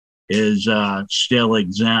on it is still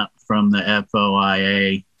exempt from the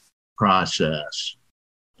FOIA process.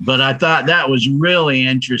 But I thought that was really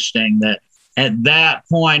interesting that at that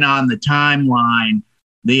point on the timeline,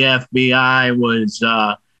 the FBI was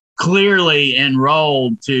clearly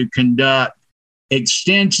enrolled to conduct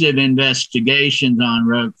extensive investigations on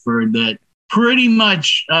Roquefort that pretty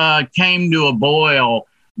much came to a boil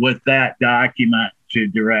with that document to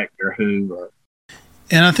Director Hoover.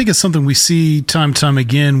 And I think it's something we see time and time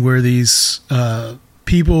again where these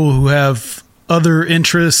people who have other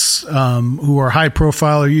interests, who are high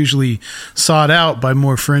profile, are usually sought out by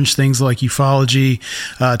more fringe things like ufology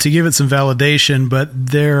to give it some validation, but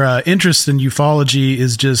their interest in ufology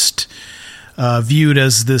is just viewed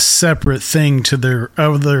as this separate thing to their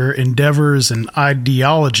other endeavors and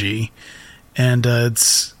ideology. And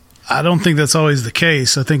I don't think that's always the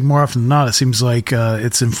case. I think more often than not, it seems like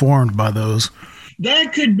it's informed by those.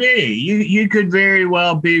 That could be. You could very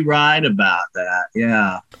well be right about that.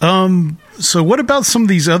 Yeah. So what about some of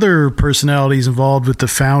these other personalities involved with the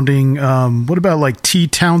founding? What about like T.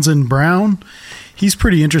 Townsend Brown? He's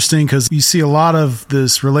pretty interesting because you see a lot of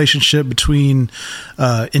this relationship between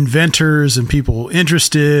inventors and people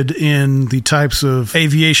interested in the types of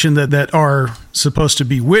aviation that are supposed to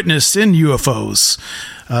be witnessed in UFOs.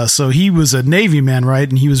 So he was a Navy man, right?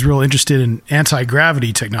 And he was real interested in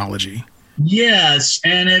anti-gravity technology. Yes,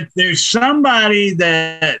 and if there's somebody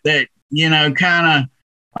that kind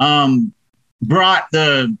of brought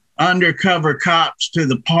the undercover cops to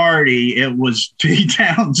the party, it was T.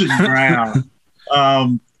 Townsend Brown,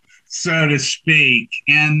 so to speak,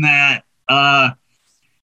 in that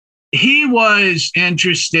he was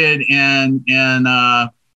interested in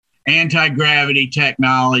anti-gravity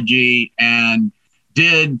technology and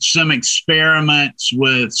did some experiments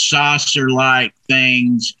with saucer-like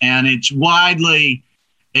things, and it's widely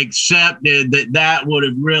accepted that would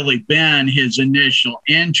have really been his initial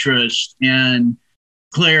interest in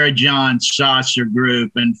Clara John's saucer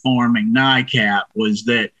group and forming NICAP, was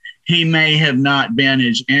that he may have not been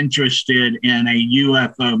as interested in a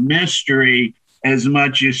UFO mystery as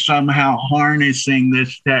much as somehow harnessing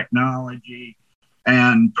this technology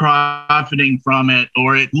and profiting from it,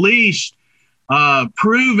 or at least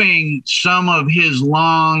proving some of his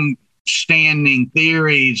long-standing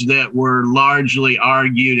theories that were largely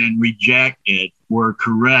argued and rejected were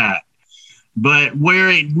correct. But where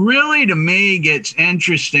it really, to me, gets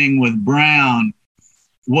interesting with Brown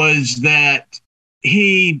was that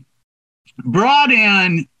he brought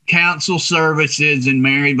in Council Services and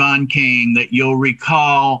Mary Von King, that you'll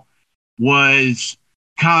recall was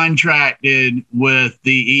contracted with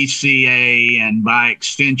the ECA and by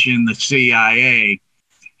extension the CIA.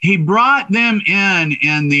 He brought them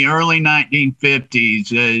in the early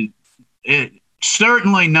 1950s,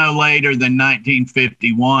 certainly no later than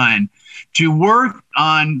 1951, to work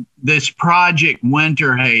on this Project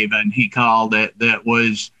Winter Haven, he called it, that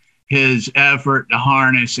was his effort to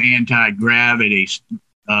harness anti-gravity.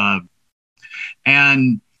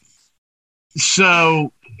 And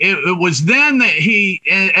so it was then that he,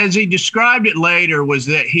 as he described it later, was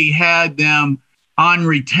that he had them on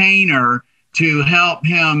retainer to help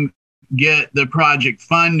him get the project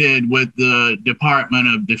funded with the Department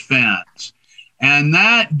of Defense. And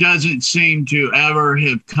that doesn't seem to ever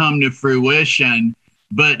have come to fruition,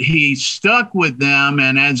 but he stuck with them.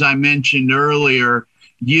 And as I mentioned earlier,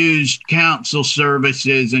 used Council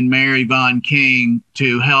Services and Mary Von King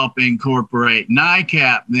to help incorporate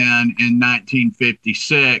NICAP then in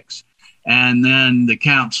 1956. And then the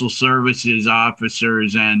Council Services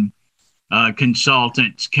officers and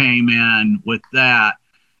consultants came in with that.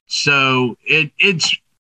 So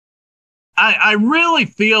I really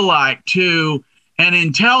feel like, to an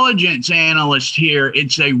intelligence analyst here,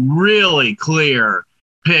 it's a really clear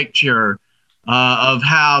picture of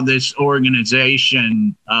how this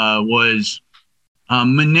organization was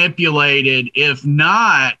manipulated, if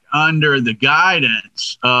not under the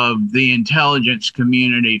guidance of the intelligence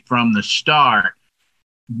community from the start.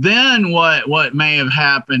 Then what may have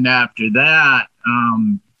happened after that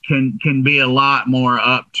can be a lot more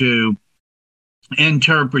up to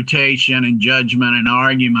interpretation and judgment and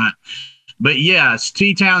argument. But yes,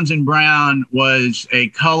 T. Townsend Brown was a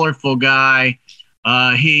colorful guy.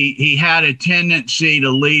 He had a tendency to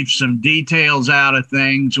leave some details out of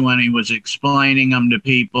things when he was explaining them to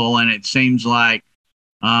people, and it seems like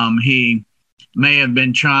he may have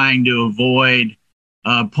been trying to avoid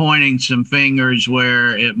pointing some fingers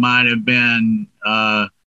where it might have been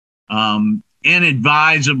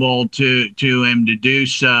inadvisable to him to do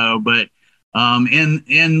so. But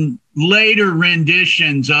in later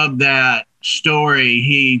renditions of that story,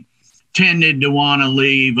 he tended to want to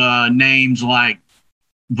leave names like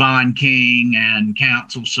Von King and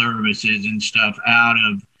Council Services and stuff out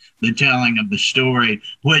of the telling of the story,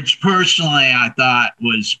 which personally I thought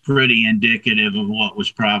was pretty indicative of what was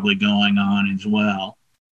probably going on as well.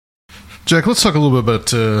 Jack, let's talk a little bit about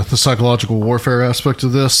the psychological warfare aspect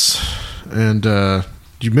of this. And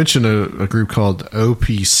you mentioned a group called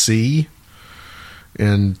OPC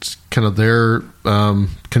and kind of their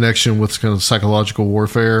connection with kind of psychological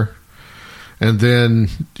warfare. And then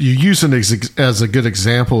you use as a good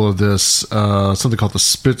example of this something called the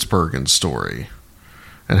Spitsbergen story,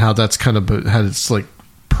 and how that's kind of had its like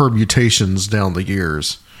permutations down the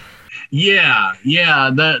years. Yeah.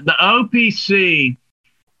 The OPC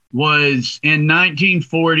was in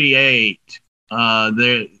 1948.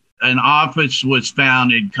 An office was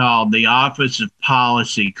founded called the Office of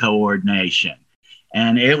Policy Coordination,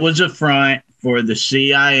 and it was a front for the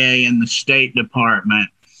CIA and the State Department,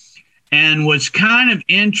 and was kind of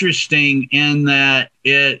interesting in that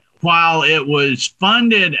while it was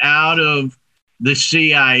funded out of the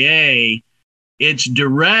CIA, its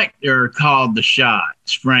director called the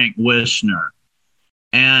shots, Frank Wisner.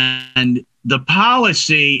 And the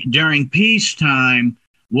policy during peacetime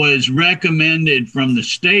was recommended from the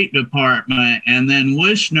State Department, and then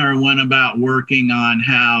Wisner went about working on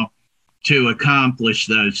how to accomplish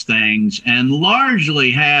those things, and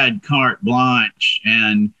largely had carte blanche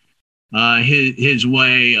and his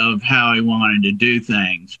way of how he wanted to do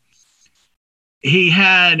things. He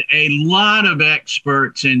had a lot of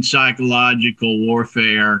experts in psychological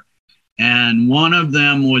warfare, and one of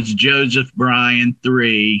them was Joseph Bryan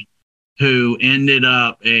III, who ended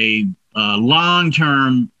up a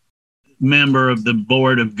long-term member of the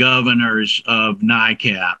Board of Governors of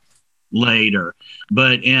NICAP later.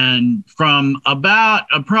 But from about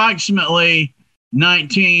approximately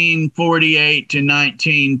 1948 to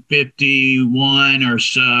 1951 or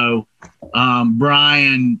so,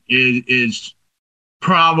 Bryan is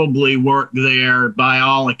probably worked there. By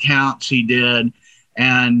all accounts, he did.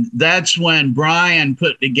 And that's when Bryan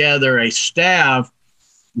put together a staff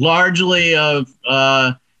largely of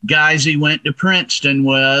guys he went to Princeton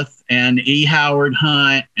with, and E. Howard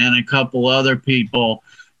Hunt and a couple other people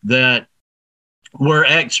that were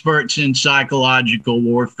experts in psychological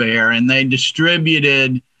warfare. And they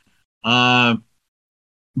distributed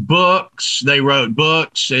books. They wrote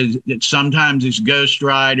books, sometimes as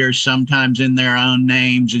ghostwriters, sometimes in their own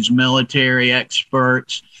names as military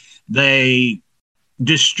experts. They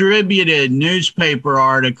distributed newspaper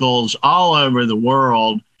articles all over the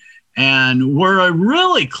world, and were a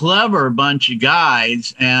really clever bunch of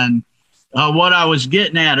guys. And what I was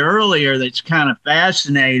getting at earlier that's kind of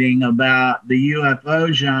fascinating about the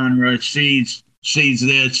UFO genre sees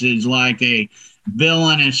this as like a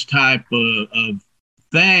villainous type of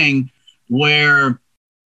thing, where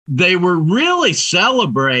they were really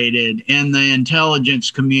celebrated in the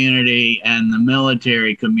intelligence community and the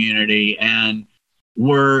military community, and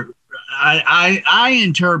were, I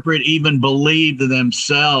interpret, even believed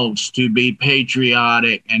themselves to be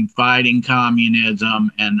patriotic and fighting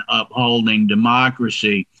communism and upholding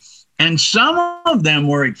democracy. And some of them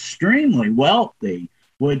were extremely wealthy,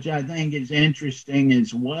 which I think is interesting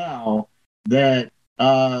as well, that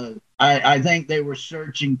I think they were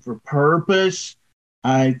searching for purpose.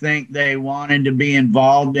 I think they wanted to be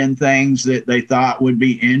involved in things that they thought would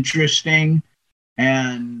be interesting.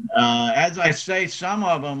 And as I say, some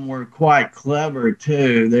of them were quite clever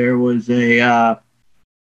too. There was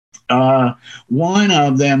one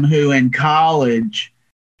of them who in college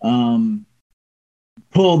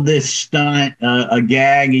pulled this stunt, a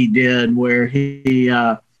gag he did, where he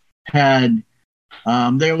had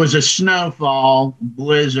there was a snowfall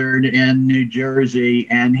blizzard in New Jersey,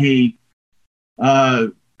 and he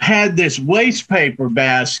had this waste paper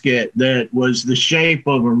basket that was the shape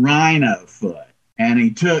of a rhino foot. And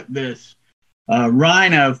he took this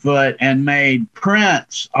rhino foot and made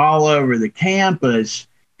prints all over the campus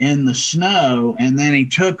in the snow, and then he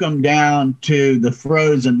took them down to the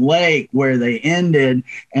frozen lake where they ended,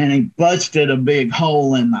 and he busted a big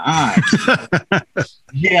hole in the ice.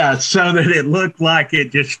 Yeah, so that it looked like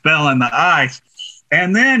it just fell in the ice.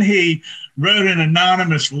 And then he wrote an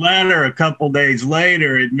anonymous letter a couple days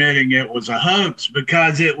later admitting it was a hoax,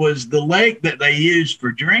 because it was the lake that they used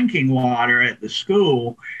for drinking water at the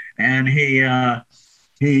school. And he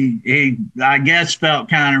I guess felt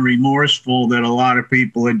kind of remorseful that a lot of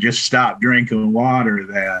people had just stopped drinking water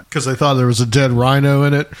then. Because they thought there was a dead rhino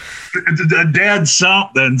in it. A dead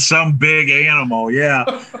something, some big animal, yeah.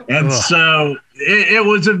 And so it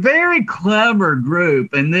was a very clever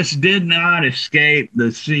group, and this did not escape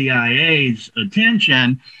the CIA's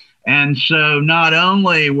attention. And so not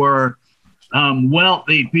only were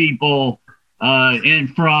wealthy people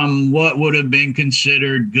from what would have been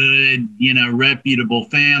considered good, reputable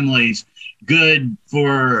families, good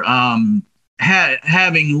for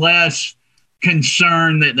having less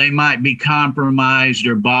concern that they might be compromised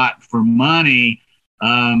or bought for money.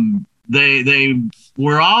 They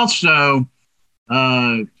were also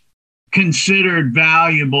considered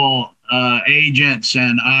valuable agents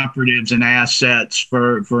and operatives and assets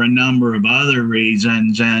for a number of other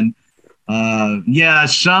reasons. And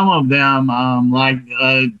some of them, like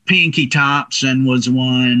Pinky Thompson was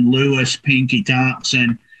one, Lewis Pinky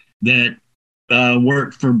Thompson, that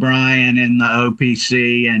worked for Brian in the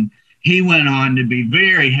OPC, and he went on to be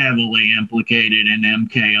very heavily implicated in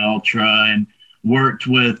MK Ultra and worked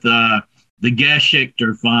with the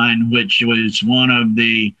Geschichter Fund, which was one of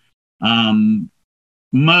the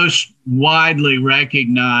most widely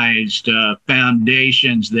recognized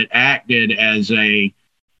foundations that acted as a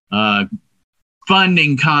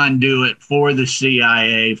funding conduit for the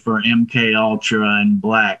CIA for MK Ultra and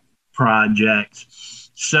black projects.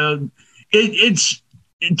 So it's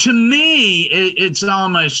to me, it's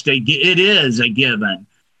almost it is a given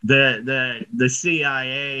that the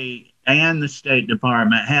CIA and the State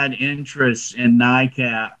Department had interests in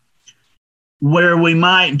NICAP. Where we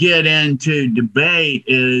might get into debate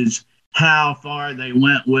is how far they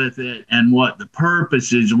went with it and what the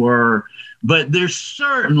purposes were. But there's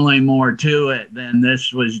certainly more to it than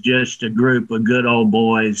this was just a group of good old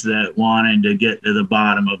boys that wanted to get to the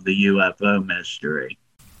bottom of the UFO mystery.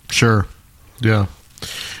 Sure. Yeah.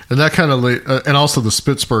 And that kind of, and also the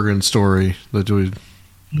Spitsbergen story that we.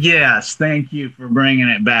 Yes. Thank you for bringing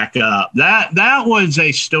it back up. That was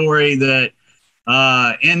a story that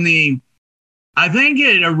I think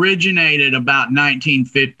it originated about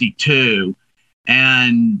 1952.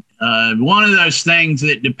 And one of those things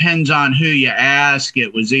that depends on who you ask.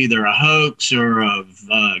 It was either a hoax or of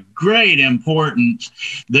great importance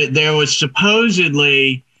that there was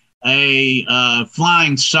supposedly a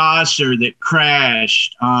flying saucer that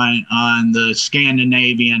crashed on the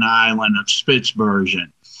Scandinavian island of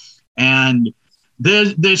Spitsbergen. And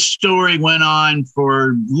this story went on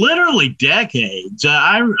for literally decades.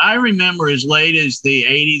 I remember as late as the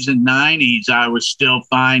 80s and 90s, I was still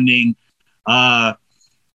finding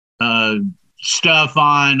stuff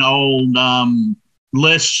on old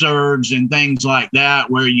listservs and things like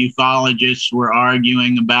that where ufologists were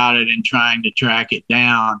arguing about it and trying to track it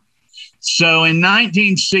down. So in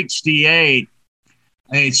 1968,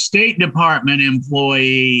 a State Department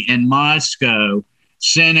employee in Moscow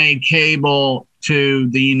sent a cable to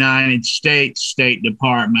the United States State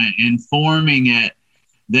Department informing it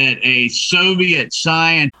that a Soviet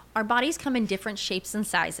scientist. Our bodies come in different shapes and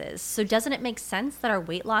sizes, so doesn't it make sense that our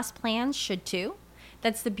weight loss plans should too?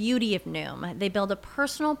 That's the beauty of Noom. They build a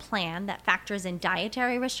personal plan that factors in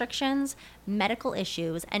dietary restrictions, medical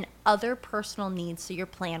issues, and other personal needs so your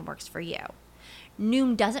plan works for you.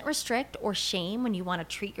 Noom doesn't restrict or shame when you want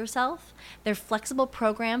to treat yourself. Their flexible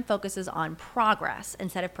program focuses on progress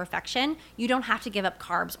instead of perfection. You don't have to give up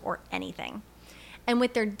carbs or anything. And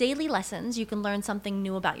with their daily lessons, you can learn something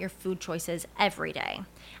new about your food choices every day.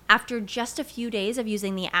 After just a few days of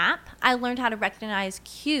using the app, I learned how to recognize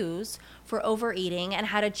cues for overeating and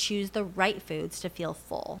how to choose the right foods to feel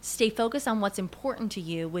full. Stay focused on what's important to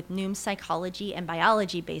you with Noom's psychology and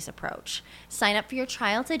biology-based approach. Sign up for your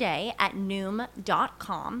trial today at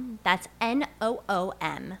Noom.com. That's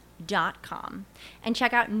Noom.com. And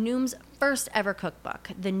check out Noom's first ever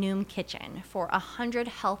cookbook, The Noom Kitchen, for 100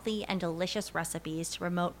 healthy and delicious recipes to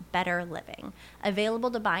promote better living.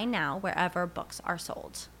 Available to buy now wherever books are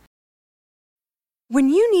sold. When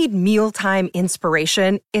you need mealtime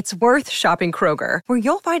inspiration, it's worth shopping Kroger, where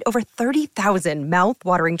you'll find over 30,000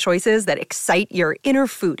 mouth-watering choices that excite your inner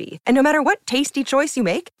foodie. And no matter what tasty choice you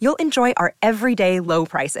make, you'll enjoy our everyday low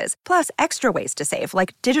prices, plus extra ways to save,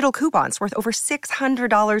 like digital coupons worth over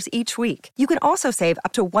 $600 each week. You can also save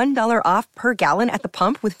up to $1 off per gallon at the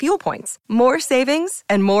pump with fuel points. More savings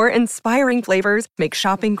and more inspiring flavors make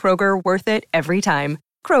shopping Kroger worth it every time.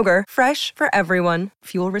 Kroger, fresh for everyone.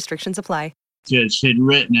 Fuel restrictions apply. Just had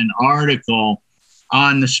written an article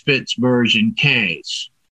on the Spitsbergen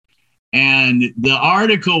case. And the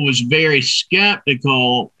article was very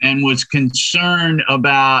skeptical and was concerned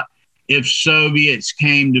about if Soviets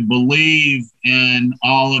came to believe in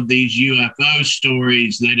all of these UFO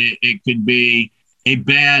stories, that it could be a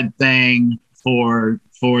bad thing for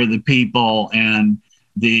the people and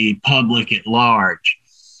the public at large.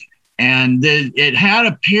 And it had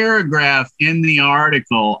a paragraph in the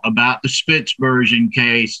article about the Spitsbergen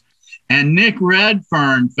case. And Nick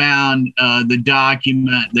Redfern found the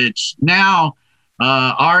document that's now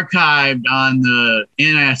archived on the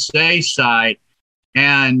NSA site.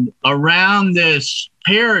 And around this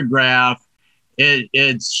paragraph,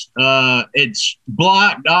 it's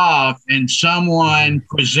blocked off, and someone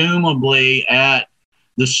presumably at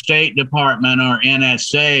the State Department or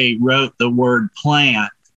NSA wrote the word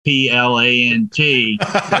plant. PLANT,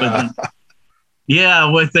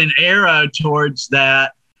 with an arrow towards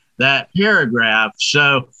that paragraph.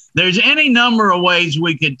 So there's any number of ways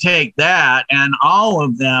we could take that, and all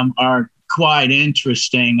of them are quite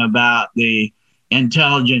interesting about the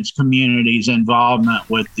intelligence community's involvement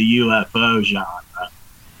with the UFO genre.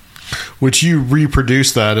 Which you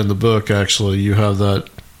reproduce that in the book. Actually, you have that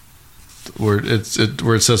where it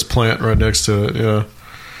says plant right next to it. Yeah.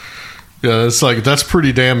 Yeah, it's like that's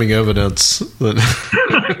pretty damning evidence. That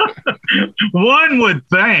one would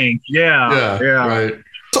think, yeah, right.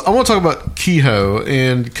 So I want to talk about Keyhoe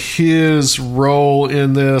and his role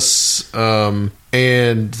in this, and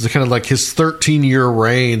the kind of like his 13-year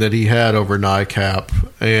reign that he had over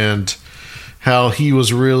NICAP, and how he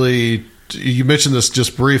was really. You mentioned this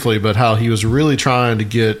just briefly, but how he was really trying to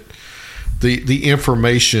get the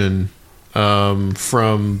information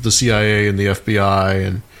from the CIA and the FBI,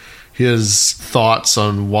 and his thoughts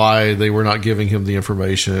on why they were not giving him the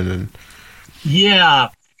information. And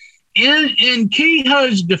in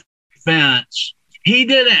Keyhoe's defense, he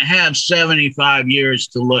didn't have 75 years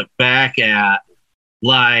to look back at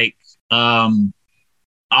like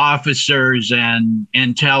officers and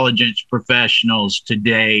intelligence professionals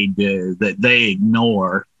today do, that they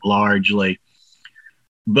ignore largely.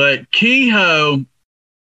 But Keyhoe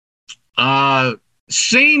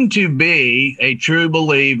seemed to be a true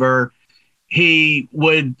believer. He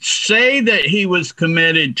would say that he was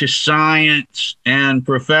committed to science and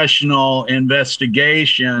professional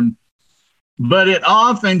investigation, but it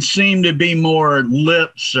often seemed to be more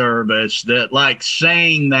lip service, that like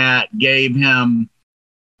saying that gave him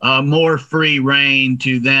more free rein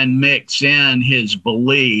to then mix in his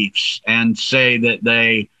beliefs and say that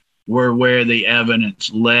they were where the evidence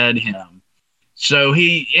led him. So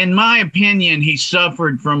he, in my opinion, he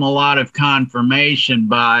suffered from a lot of confirmation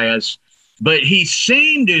bias, but he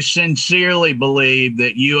seemed to sincerely believe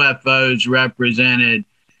that UFOs represented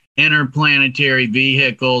interplanetary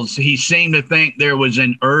vehicles. He seemed to think there was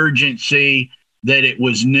an urgency, that it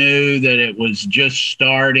was new, that it was just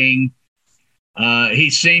starting. He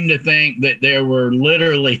seemed to think that there were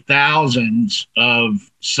literally thousands of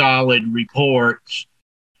solid reports,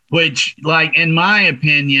 which, like, in my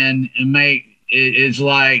opinion, is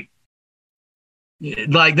like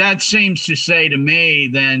that seems to say to me,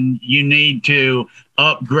 then you need to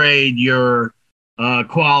upgrade your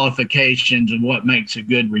qualifications of what makes a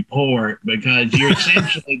good report, because you're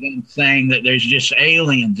essentially then saying that there's just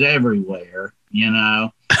aliens everywhere, you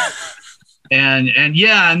know? And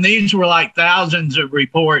these were like thousands of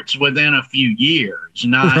reports within a few years.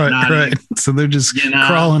 Right. So they're just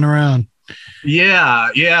crawling around.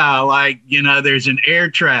 Yeah. Like, there's an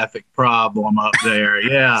air traffic problem up there.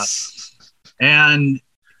 Yeah. And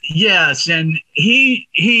yes. And he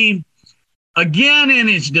again, in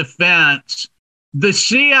his defense, the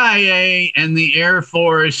CIA and the Air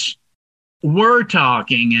Force were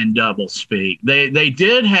talking in doublespeak. They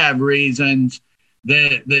did have reasons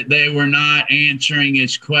that they were not answering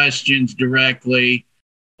his questions directly.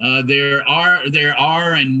 There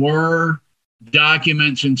are and were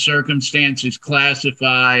documents and circumstances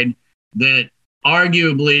classified that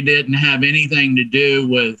arguably didn't have anything to do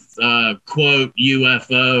with quote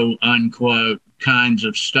UFO unquote kinds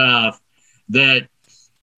of stuff, that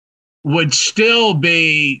would still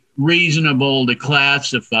be reasonable to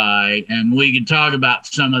classify. And we can talk about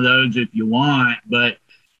some of those if you want. But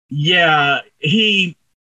yeah, he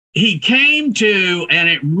came to, and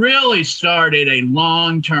it really started a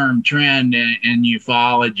long-term trend in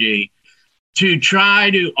ufology to try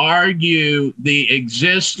to argue the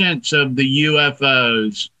existence of the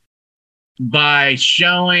UFOs by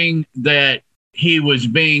showing that he was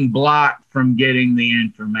being blocked from getting the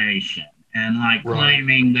information, and like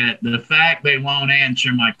claiming that the fact they won't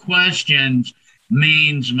answer my questions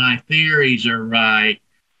means my theories are right.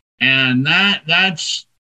 And that's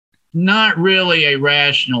not really a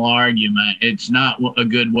rational argument. It's not a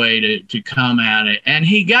good way to come at it. And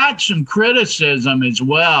he got some criticism as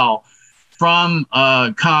well from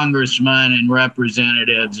congressmen and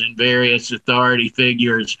representatives and various authority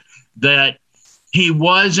figures that he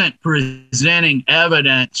wasn't presenting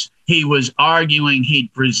evidence. He was arguing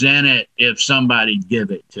he'd present it if somebody'd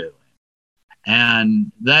give it to him.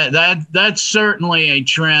 And that's certainly a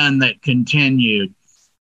trend that continued.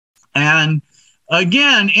 And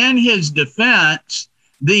again, in his defense,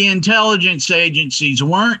 the intelligence agencies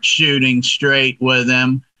weren't shooting straight with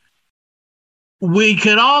him. We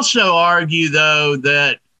could also argue, though,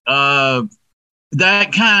 that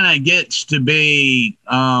that kind of gets to be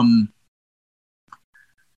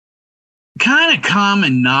kind of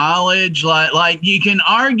common knowledge. Like you can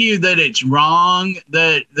argue that it's wrong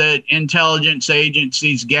that intelligence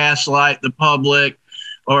agencies gaslight the public,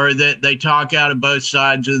 or that they talk out of both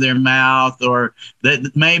sides of their mouth, or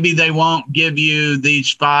that maybe they won't give you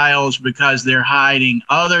these files because they're hiding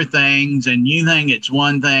other things and you think it's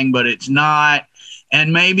one thing, but it's not.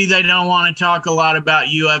 And maybe they don't want to talk a lot about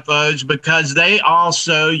UFOs because they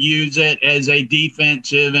also use it as a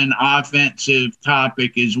defensive and offensive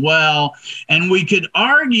topic as well. And we could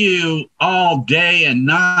argue all day and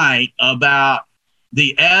night about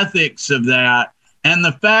the ethics of that. And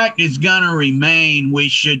the fact is going to remain, we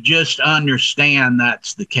should just understand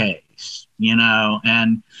that's the case, you know.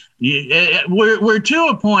 And we're to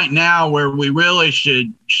a point now where we really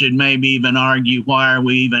should maybe even argue, why are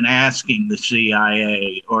we even asking the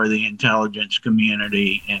CIA or the intelligence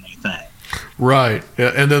community anything? Right.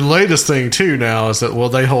 And the latest thing too now is that, well,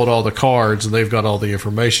 they hold all the cards and they've got all the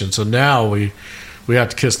information, so now we have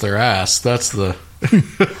to kiss their ass. That's the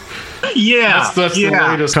that's the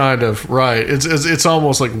latest kind of, right. It's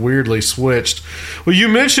almost like weirdly switched. Well, you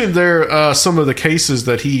mentioned there some of the cases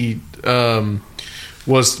that he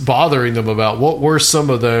was bothering them about. What were some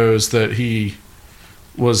of those that he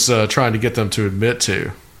was trying to get them to admit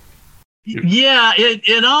to? Yeah,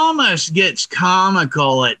 it almost gets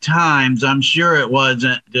comical at times. I'm sure it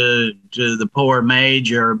wasn't to the poor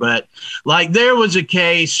Major, but like there was a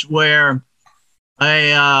case where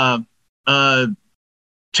a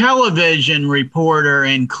television reporter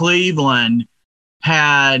in Cleveland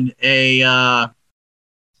had some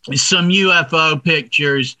UFO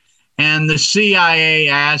pictures, and the CIA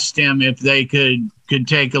asked him if they could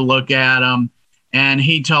take a look at them, and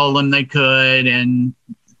he told them they could, and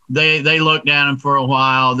they looked at them for a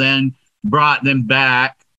while, then brought them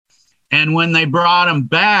back. And when they brought him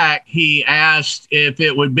back, he asked if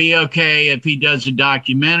it would be okay if he does a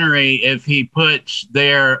documentary, if he puts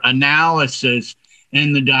their analysis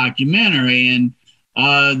in the documentary. And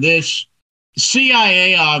this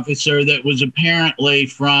CIA officer that was apparently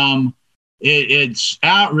from its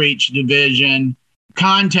outreach division,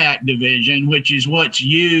 contact division, which is what's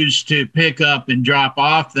used to pick up and drop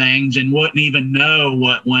off things and wouldn't even know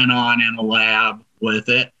what went on in a lab with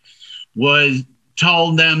it, was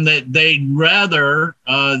told them that they'd rather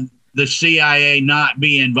the CIA not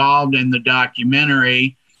be involved in the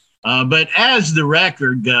documentary. But as the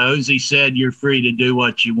record goes, he said, you're free to do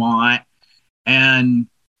what you want, and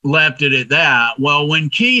left it at that. Well, when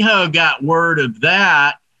Kehoe got word of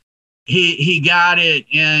that, he got it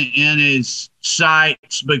in his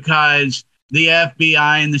sights because the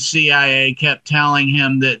FBI and the CIA kept telling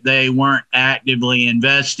him that they weren't actively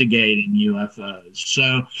investigating UFOs.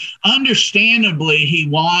 So understandably, he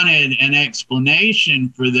wanted an explanation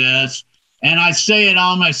for this. And I say it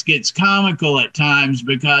almost gets comical at times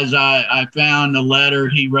because I found a letter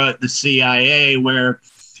he wrote the CIA where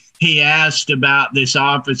he asked about this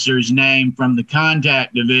officer's name from the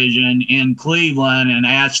contact division in Cleveland and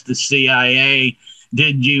asked the CIA,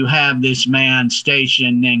 did you have this man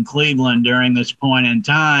stationed in Cleveland during this point in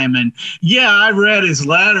time? And yeah, I read his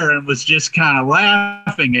letter and was just kind of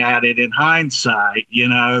laughing at it in hindsight, you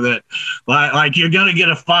know, that like you're going to get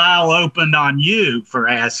a file opened on you for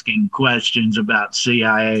asking questions about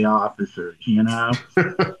CIA officers, you know?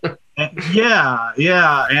 Yeah.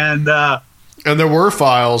 And there were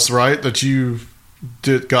files, right, that you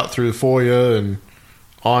got through FOIA and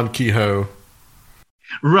on Kehoe.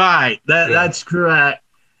 Right. That's correct.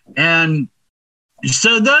 And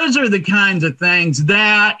so those are the kinds of things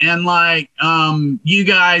that, and like you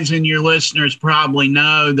guys and your listeners probably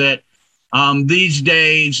know that these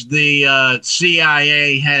days the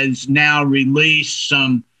CIA has now released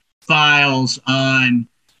some files on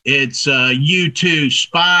its U-2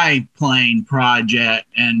 spy plane project.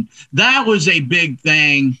 And that was a big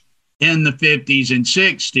thing in the 50s and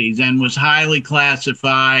 60s and was highly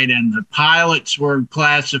classified, and the pilots were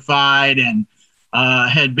classified and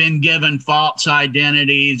had been given false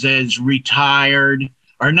identities as retired,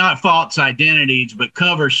 or not false identities, but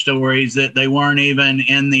cover stories that they weren't even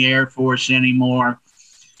in the Air Force anymore.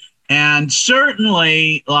 And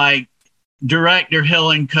certainly like Director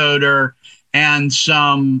Hillenkoetter and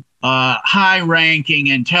some high-ranking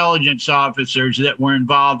intelligence officers that were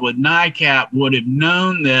involved with NICAP would have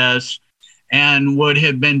known this and would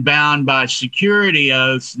have been bound by security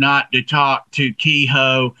oaths not to talk to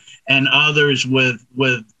Kehoe and others with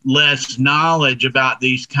less knowledge about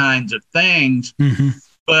these kinds of things. Mm-hmm.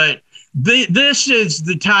 But this is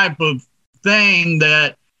the type of thing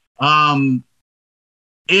that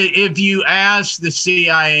if you ask the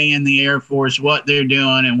CIA and the Air Force what they're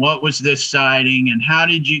doing and what was this sighting and how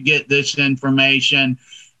did you get this information,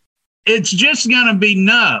 it's just going to be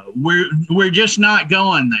no. We're just not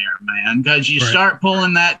going there, man, because you start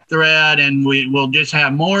pulling that thread and we'll just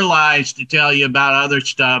have more lies to tell you about other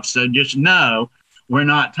stuff. So just no, we're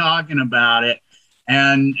not talking about it.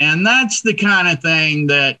 And that's the kind of thing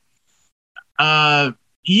that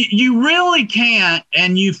you really can't,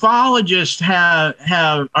 and ufologists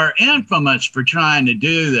are infamous for trying to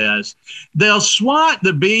do this. They'll swat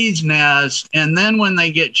the bee's nest, and then when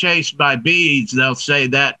they get chased by bees, they'll say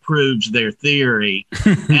that proves their theory.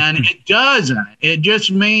 And it doesn't. It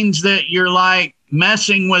just means that you're like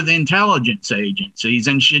messing with intelligence agencies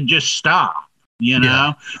and should just stop, you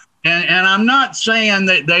know? Yeah. And I'm not saying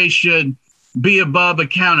that they should be above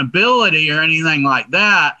accountability or anything like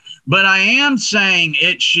that, but I am saying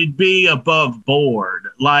it should be above board.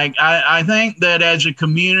 Like, I think that as a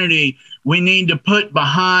community, we need to put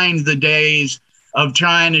behind the days of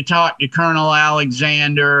trying to talk to Colonel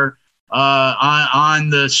Alexander on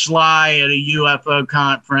the sly at a UFO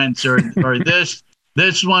conference or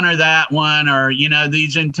this one or that one, or, you know,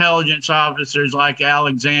 these intelligence officers like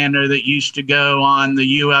Alexander that used to go on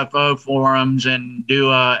the UFO forums and do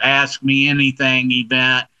a Ask Me Anything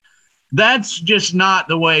event. That's just not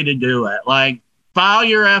the way to do it. Like, file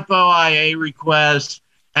your FOIA requests,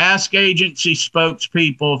 ask agency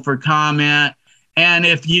spokespeople for comment, and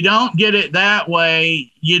if you don't get it that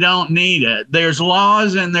way, you don't need it. There's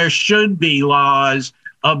laws, and there should be laws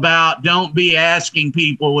about don't be asking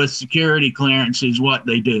people with security clearances what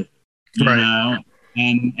they do, you know,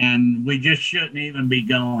 and we just shouldn't even be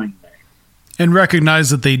going there. And recognize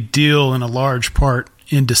that they deal in a large part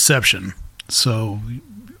in deception. So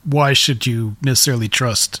why should you necessarily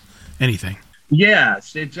trust anything?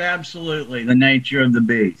 Yes, it's absolutely the nature of the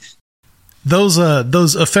beast. Those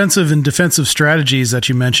offensive and defensive strategies that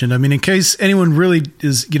you mentioned, I mean, in case anyone really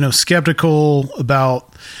is, you know, skeptical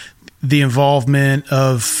about the involvement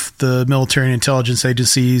of the military and intelligence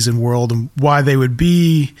agencies and world and why they would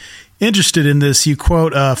be interested in this, you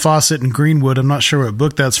quote Fawcett and Greenwood. I'm not sure what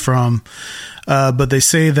book that's from, but they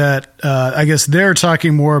say that I guess they're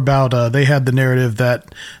talking more about they had the narrative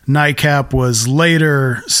that NICAP was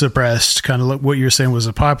later suppressed, kind of like what you're saying was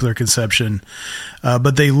a popular conception,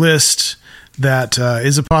 but they list that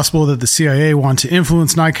is it possible that the CIA want to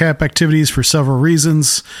influence NICAP activities for several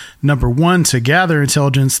reasons? Number one, to gather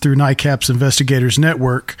intelligence through NICAP's investigators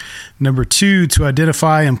network. Number two, to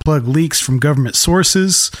identify and plug leaks from government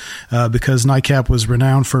sources, because NICAP was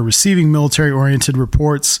renowned for receiving military-oriented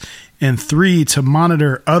reports. And three, to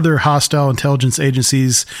monitor other hostile intelligence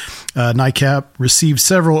agencies. NICAP received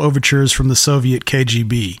several overtures from the Soviet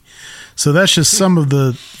KGB. So that's just some of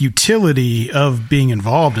the utility of being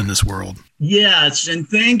involved in this world. Yes, and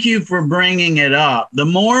thank you for bringing it up. The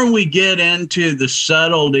more we get into the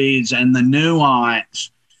subtleties and the nuance,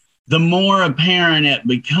 the more apparent it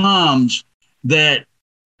becomes that,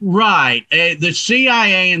 the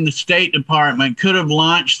CIA and the State Department could have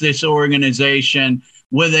launched this organization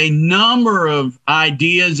with a number of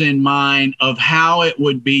ideas in mind of how it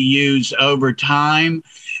would be used over time.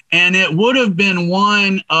 And it would have been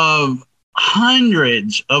one of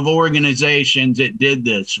hundreds of organizations it did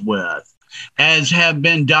this with, as have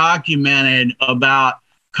been documented about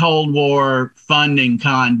Cold War funding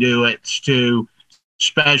conduits to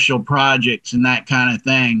special projects and that kind of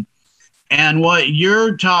thing. And what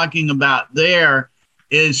you're talking about there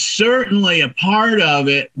is certainly a part of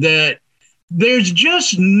it, that there's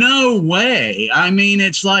just no way. I mean,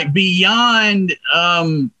 it's like beyond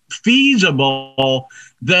feasible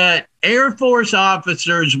that Air Force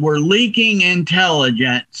officers were leaking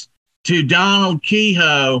intelligence to Donald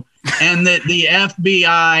Kehoe, and that the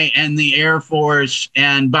FBI and the Air Force,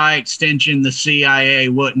 and by extension the CIA,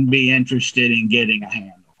 wouldn't be interested in getting a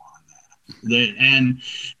handle on that.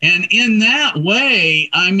 And in that way,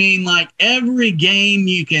 I mean, like, every game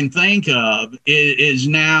you can think of is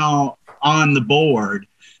now on the board.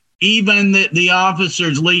 Even the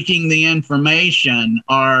officers leaking the information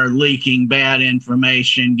are leaking bad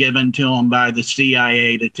information given to them by the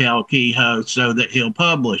CIA to tell Kehoe so that he'll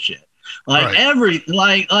publish it. Like,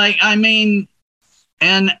 right. I mean,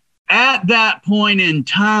 and at that point in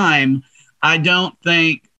time, I don't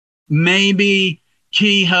think, maybe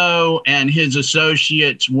Kehoe and his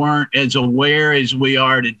associates weren't as aware as we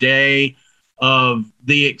are today of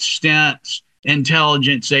the extent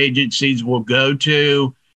intelligence agencies will go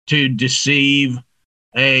to deceive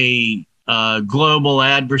a global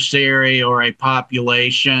adversary or a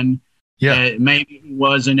population. Yeah, maybe he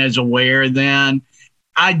wasn't as aware then.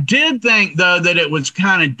 I did think, though, that it was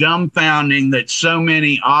kind of dumbfounding that so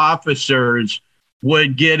many officers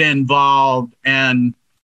would get involved and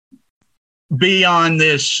be on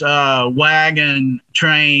this wagon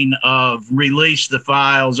train of release the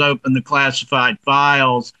files, open the classified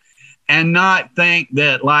files, and not think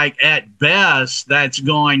that, like, at best, that's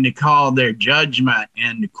going to call their judgment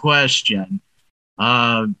into question.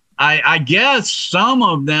 I guess some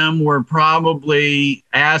of them were probably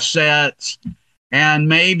assets, and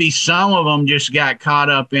maybe some of them just got caught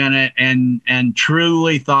up in it and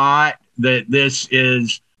truly thought that this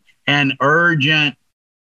is an urgent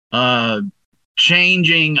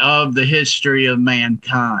changing of the history of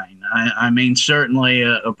mankind. I mean, certainly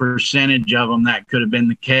a percentage of them that could have been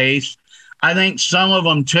the case. I think some of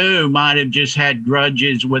them, too, might have just had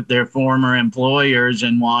grudges with their former employers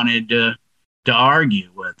and wanted to argue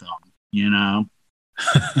with them, you know?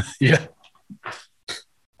 Yeah.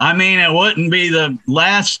 I mean, it wouldn't be the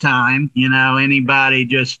last time, you know, anybody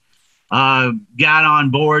just got on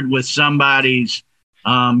board with somebody's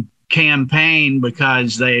campaign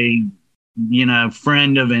because they, you know,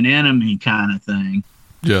 friend of an enemy kind of thing.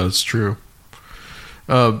 Yeah, that's true.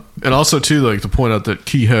 And also, too, like, to point out that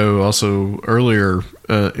Kehoe also earlier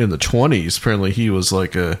in the 20s, apparently he was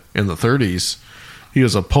like in the 30s, he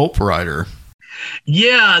was a pulp writer.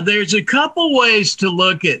 Yeah, there's a couple ways to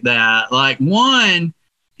look at that. Like, one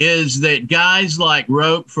is that guys like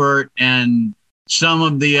Roquefort and some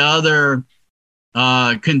of the other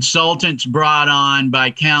consultants brought on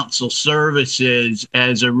by Council Services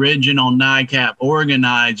as original NICAP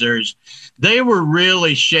organizers, they were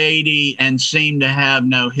really shady and seemed to have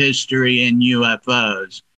no history in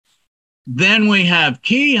UFOs. Then we have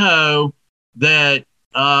Kehoe that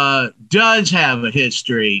does have a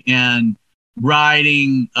history in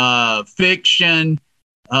writing fiction,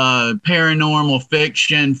 paranormal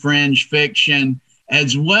fiction, fringe fiction,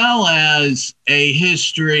 as well as a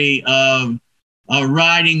history of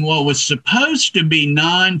writing what was supposed to be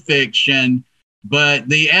nonfiction, but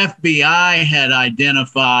the FBI had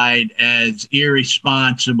identified as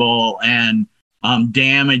irresponsible and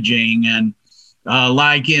damaging. And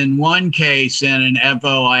like in one case, in an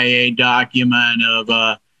FOIA document of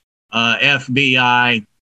a FBI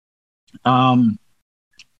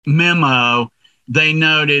memo, they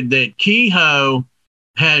noted that Kehoe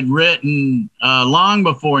had written long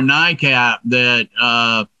before NICAP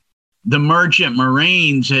that the merchant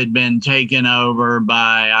marines had been taken over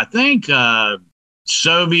by, I think,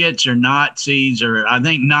 Soviets or Nazis, or I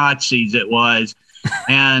think Nazis it was,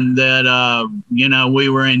 and that, you know, we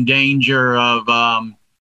were in danger of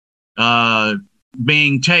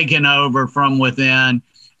being taken over from within.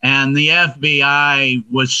 And the FBI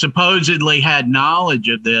was supposedly had knowledge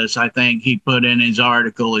of this. I think he put in his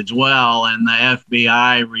article as well. And the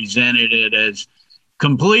FBI resented it as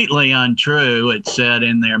completely untrue. It said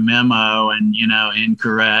in their memo, and, you know,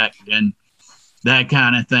 incorrect and that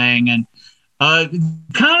kind of thing. And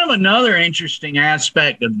kind of another interesting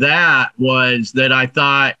aspect of that was that I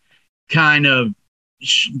thought kind of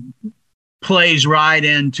plays right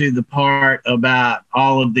into the part about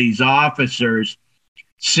all of these officers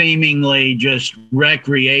seemingly just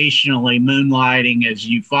recreationally moonlighting as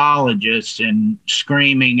ufologists and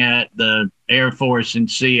screaming at the Air Force and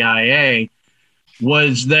CIA,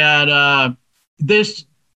 was that this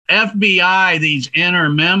FBI, these inner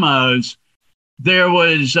memos, there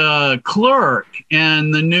was a clerk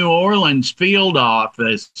in the New Orleans field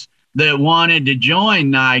office that wanted to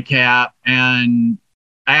join NICAP and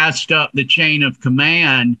asked up the chain of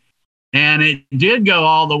command, and it did go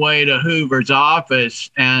all the way to Hoover's office.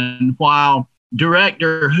 And while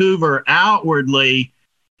Director Hoover outwardly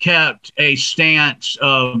kept a stance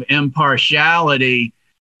of impartiality,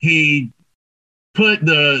 he put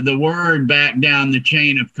the word back down the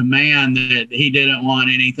chain of command that he didn't want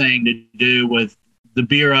anything to do with the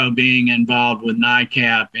Bureau being involved with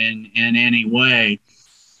NICAP in any way.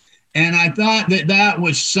 And I thought that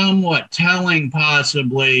was somewhat telling,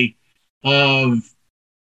 possibly, of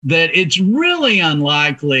that it's really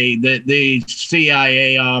unlikely that these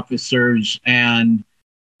CIA officers and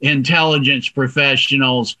intelligence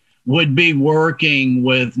professionals would be working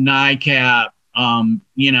with NICAP,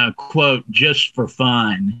 quote, just for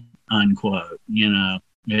fun, unquote.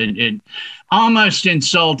 It almost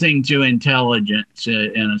insulting to intelligence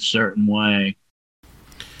in a certain way.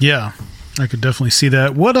 Yeah, I could definitely see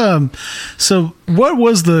that. So what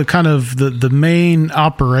was the kind of the main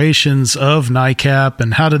operations of NICAP,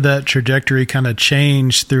 and how did that trajectory kind of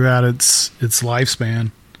change throughout its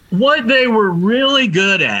lifespan? What they were really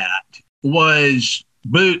good at was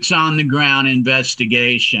boots on the ground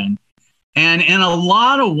investigation. And in a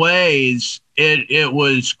lot of ways, it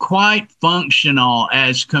was quite functional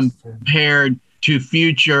as compared to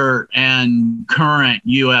future and current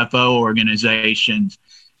UFO organizations.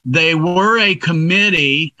 They were a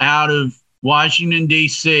committee out of Washington,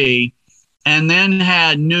 D.C., and then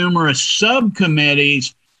had numerous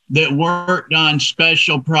subcommittees that worked on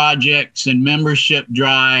special projects and membership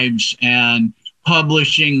drives and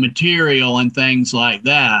publishing material and things like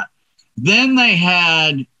that. Then they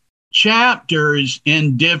had chapters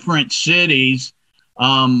in different cities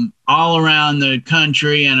all around the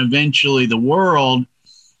country and eventually the world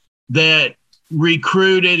that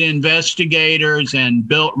recruited investigators and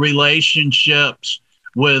built relationships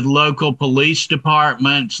with local police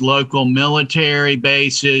departments, local military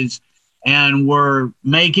bases, and were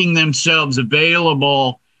making themselves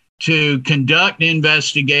available to conduct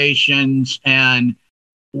investigations, and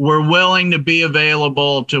were willing to be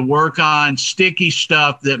available to work on sticky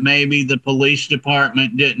stuff that maybe the police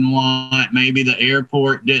department didn't want, maybe the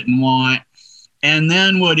airport didn't want, and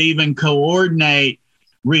then would even coordinate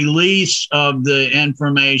release of the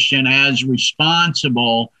information as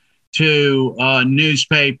responsible to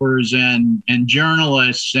newspapers and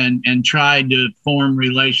journalists, and tried to form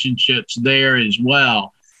relationships there as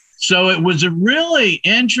well. So it was a really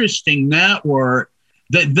interesting network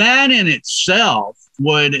that in itself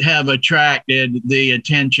would have attracted the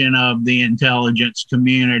attention of the intelligence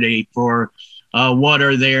community for what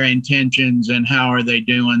are their intentions and how are they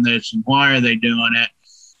doing this and why are they doing it,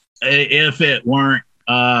 if it weren't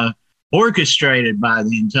orchestrated by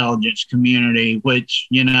the intelligence community, which,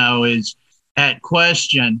 is at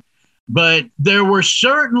question. But there were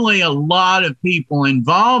certainly a lot of people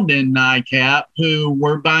involved in NICAP who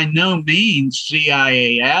were by no means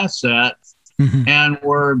CIA assets, and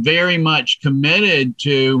were very much committed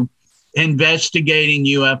to investigating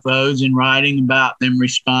UFOs and writing about them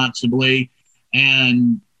responsibly,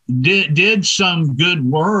 and did some good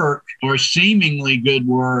work, or seemingly good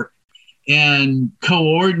work, in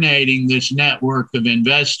coordinating this network of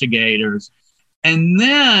investigators. And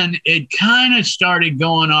then it kind of started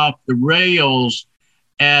going off the rails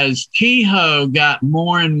as Keyhoe got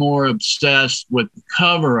more and more obsessed with the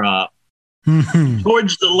cover-up.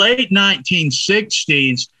 Towards the late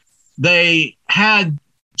 1960s, they had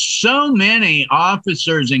so many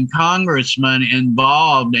officers and congressmen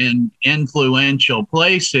involved in influential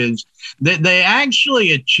places that they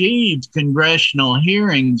actually achieved congressional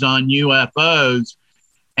hearings on UFOs.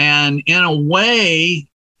 And in a way,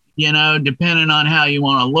 depending on how you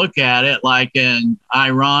want to look at it, like an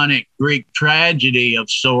ironic Greek tragedy of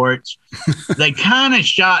sorts, they kind of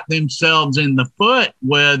shot themselves in the foot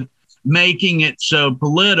with making it so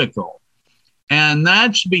political. And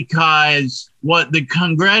that's because what the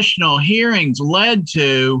congressional hearings led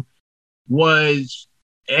to was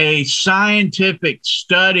a scientific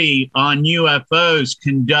study on UFOs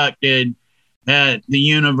conducted at the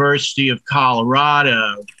University of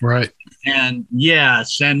Colorado. Right. And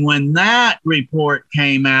yes, and when that report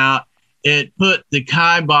came out, it put the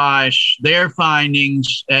kibosh. Their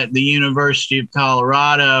findings at the University of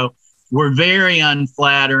Colorado were very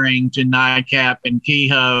unflattering to NICAP and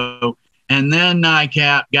Keyhoe. And then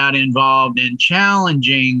NICAP got involved in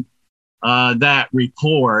challenging that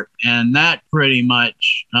report. And that pretty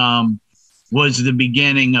much was the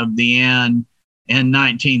beginning of the end in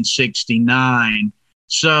 1969.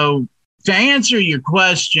 So to answer your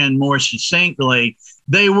question more succinctly,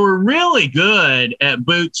 they were really good at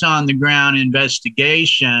boots on the ground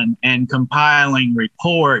investigation and compiling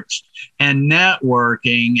reports and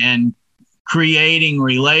networking and creating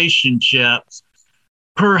relationships.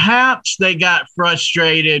 Perhaps they got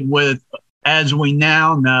frustrated with, as we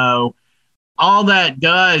now know, all that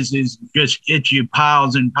does is just get you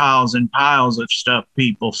piles and piles and piles of stuff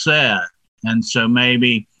people said. And so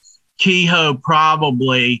maybe Kehoe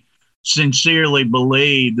probably sincerely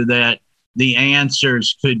believed that the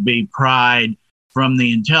answers could be pried from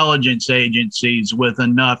the intelligence agencies with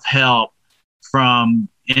enough help from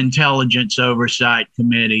intelligence oversight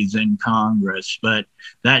committees in Congress. But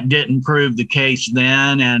that didn't prove the case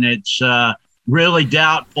then, and it's really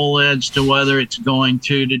doubtful as to whether it's going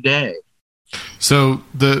to today. So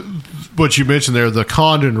what you mentioned there, the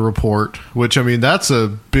Condon report, which, I mean, that's a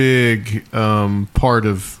big part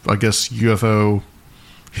of, I guess, UFO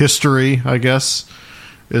history, I guess,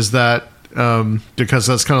 is that because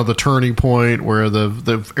that's kind of the turning point where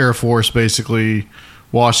the Air Force basically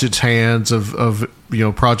washed its hands of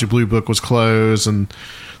Project Blue Book was closed, and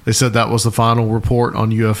they said that was the final report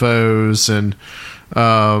on UFOs, and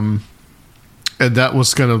that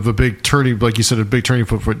was kind of a big turning, like you said, a big turning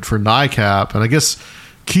point for NICAP. And I guess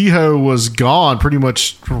Kehoe was gone pretty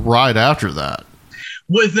much right after that.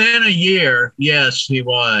 Within a year, yes, he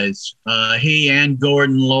was. He and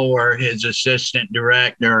Gordon Lohr, his assistant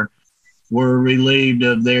director, were relieved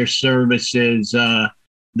of their services.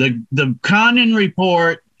 The Condon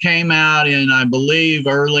report came out in, I believe,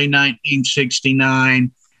 early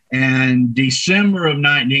 1969. And December of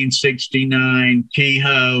 1969,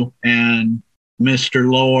 Kehoe and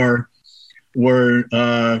Mr. Lohr were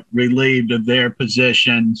relieved of their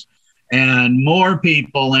positions, and more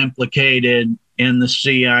people implicated in the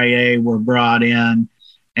CIA were brought in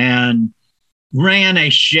and ran a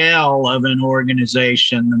shell of an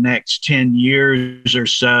organization the next 10 years or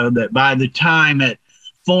so that by the time it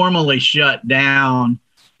formally shut down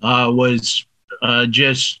was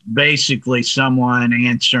just basically someone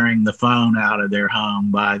answering the phone out of their home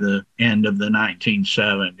by the end of the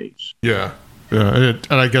 1970s. Yeah. And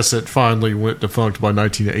I guess it finally went defunct by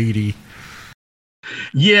 1980.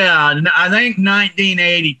 Yeah, I think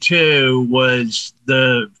 1982 was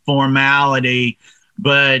the formality,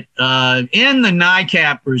 but in the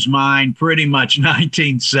NICAPers' mind, pretty much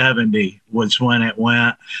 1970 was when it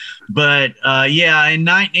went. But yeah, in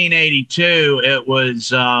 1982, it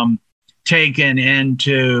was taken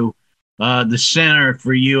into the Center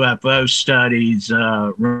for UFO Studies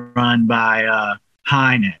run by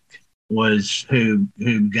Hynek. Was who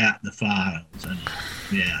got the files. And,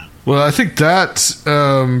 yeah. Well, I think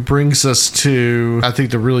that brings us to, I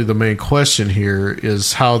think the main question here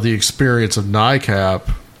is how the experience of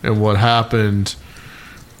NICAP and what happened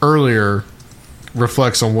earlier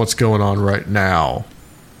reflects on what's going on right now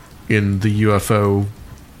in the UFO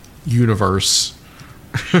universe.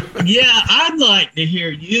 Yeah, I'd like to hear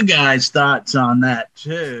you guys' thoughts on that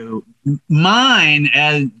too. Mine,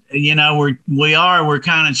 as you know, we're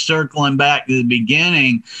kind of circling back to the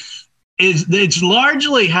beginning. It's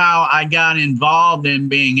largely how I got involved in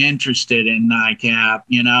being interested in NICAP.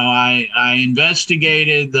 You know, I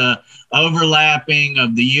investigated the overlapping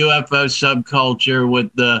of the UFO subculture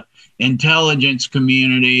with the intelligence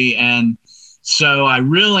community, and so I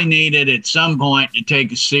really needed at some point to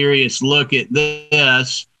take a serious look at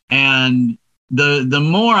this. And the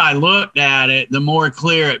more I looked at it, the more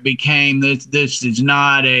clear it became that this is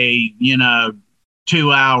not a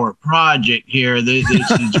 2-hour project here. This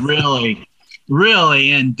is really,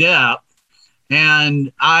 really in depth.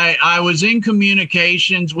 And I was in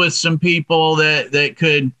communications with some people that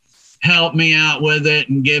could help me out with it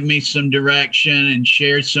and give me some direction and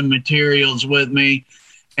share some materials with me.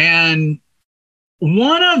 And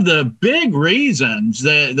one of the big reasons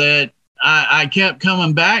that I kept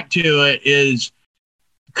coming back to it is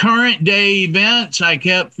current day events. I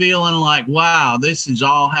kept feeling like, wow, this has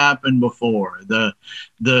all happened before.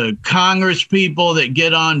 The Congress people that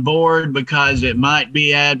get on board because it might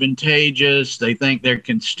be advantageous. They think their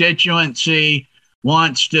constituency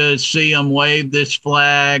wants to see them wave this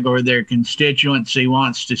flag, or their constituency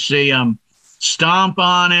wants to see them stomp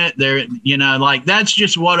on it. They're, like that's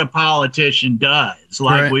just what a politician does.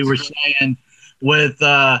 Like right. We were saying with,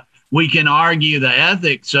 we can argue the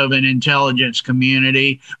ethics of an intelligence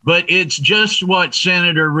community, but it's just what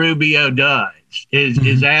Senator Rubio does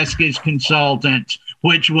is ask his consultants,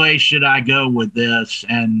 which way should I go with this?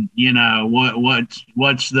 And,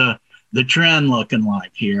 what's the trend looking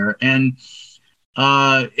like here? And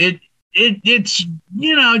it's,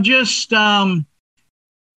 just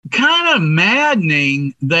kind of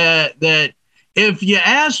maddening that if you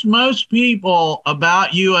ask most people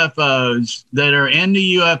about UFOs that are into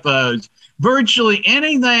UFOs, virtually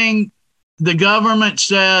anything the government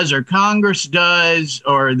says or Congress does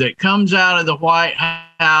or that comes out of the White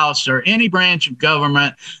House or any branch of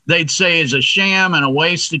government, they'd say is a sham and a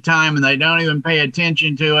waste of time, and they don't even pay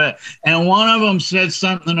attention to it. And one of them said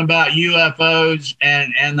something about UFOs,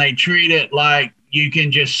 and they treat it like you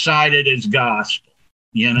can just cite it as gospel,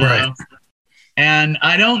 you know? Right. And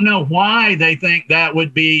I don't know why they think that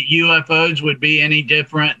UFOs would be any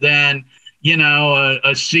different than, you know,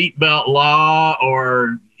 a seatbelt law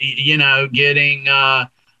or, you know, getting a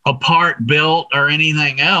part built or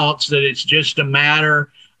anything else, that it's just a matter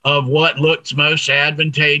of what looks most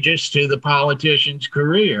advantageous to the politician's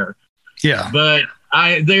career. Yeah. But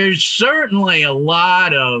there's certainly a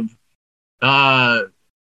lot of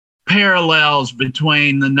parallels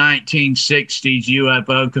between the 1960s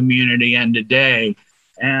UFO community and today.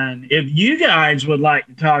 And if you guys would like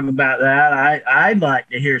to talk about that, I'd like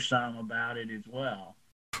to hear some about it as well.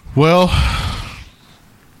 Well,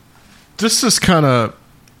 this is kind of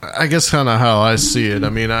how I see it. I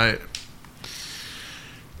mean,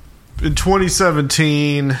 in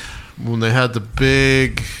 2017, when they had the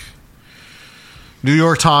big New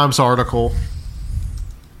York Times article,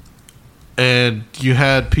 and you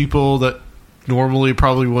had people that normally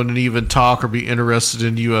probably wouldn't even talk or be interested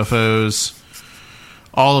in UFOs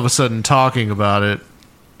all of a sudden talking about it,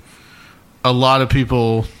 a lot of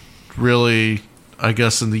people really, I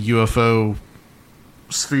guess, in the UFO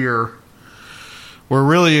sphere were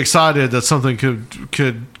really excited that something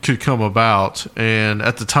could come about. And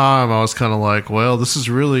at the time, I was kind of like, well, this is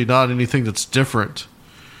really not anything that's different.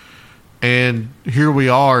 And here we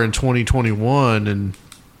are in 2021 and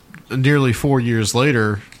nearly 4 years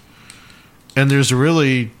later, and there's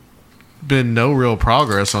really been no real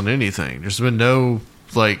progress on anything. There's been no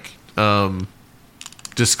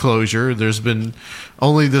disclosure. There's been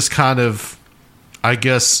only this kind of, I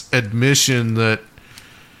guess, admission that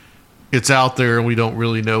it's out there and we don't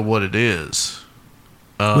really know what it is.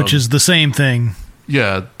 Which is the same thing.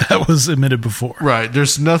 Yeah. That was admitted before. Right.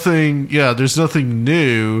 There's nothing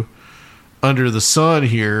new under the sun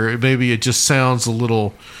here. Maybe it just sounds a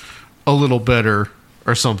little better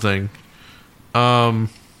or something.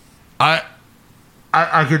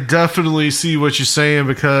 I could definitely see what you're saying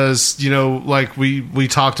because, you know, like we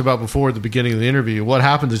talked about before at the beginning of the interview, what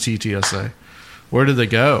happened to TTSA? Where did they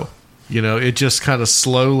go? You know, it just kind of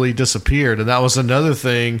slowly disappeared. And that was another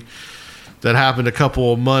thing that happened a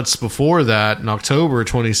couple of months before that in October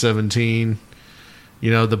 2017.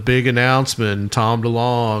 You know, the big announcement, Tom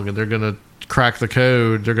DeLonge, and they're going to crack the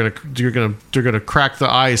code. They're going to crack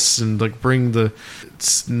the ice and like bring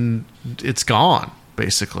it's gone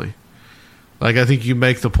basically. Like, I think you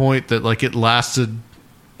make the point that like it lasted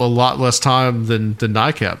a lot less time than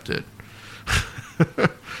NICAP did.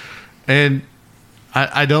 And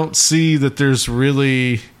I don't see that there's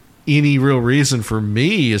really any real reason for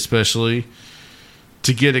me, especially,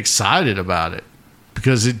 to get excited about it,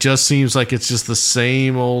 because it just seems like it's just the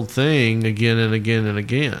same old thing again and again and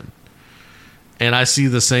again. And I see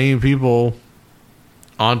the same people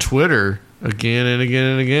on Twitter again and again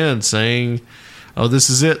and again saying, oh, this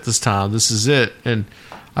is it this time. This is it. And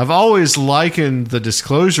I've always likened the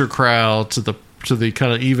disclosure crowd to the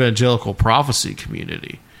kind of evangelical prophecy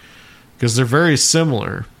community, because they're very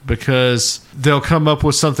similar, because they'll come up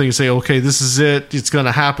with something and say, okay, this is it. It's going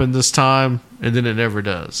to happen this time. And then it never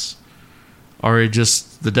does. Or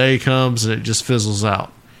the day comes and it just fizzles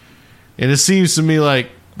out. And it seems to me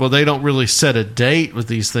like, well, they don't really set a date with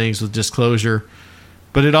these things with disclosure,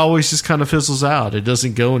 but it always just kind of fizzles out. It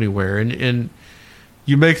doesn't go anywhere. And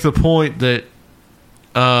you make the point that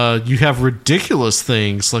you have ridiculous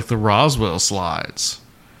things like the Roswell slides.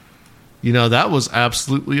 You know, that was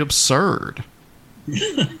absolutely absurd.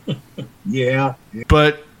 Yeah.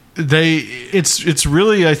 But it's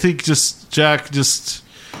really, I think, it's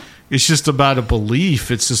just about a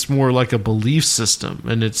belief. It's just more like a belief system.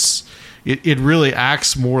 And it really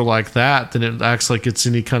acts more like that than it acts like it's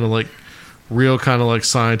any kind of like real kind of like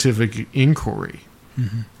scientific inquiry.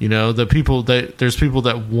 Mm-hmm. You know, there's people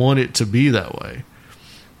that want it to be that way.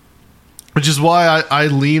 Which is why I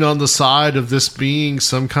lean on the side of this being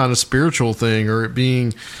some kind of spiritual thing, or it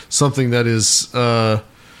being something that is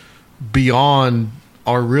beyond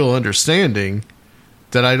our real understanding,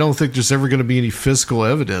 that I don't think there's ever going to be any physical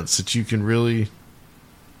evidence that you can really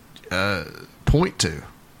point to.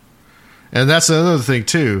 And that's another thing,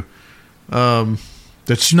 too. There's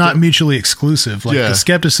That's not mutually exclusive. Like Yeah. the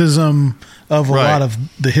skepticism of a Right. lot of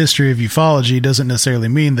the history of ufology doesn't necessarily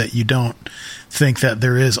mean that you don't think that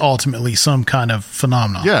there is ultimately some kind of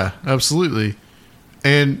phenomenon. Yeah, absolutely.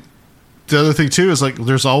 And the other thing too is like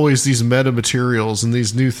there's always these meta materials and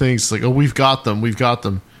these new things like, oh, we've got them.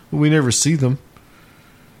 Well, we never see them.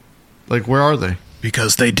 Like, where are they?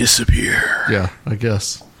 Because they disappear. Yeah, I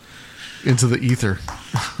guess. Into the ether.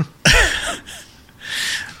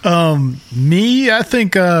 I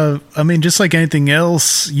think, just like anything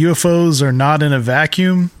else, UFOs are not in a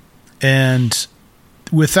vacuum. And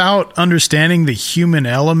without understanding the human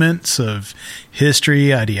elements of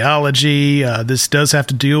history, ideology, this does have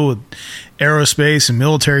to deal with aerospace and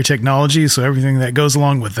military technology. So everything that goes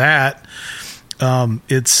along with that,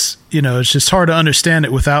 it's just hard to understand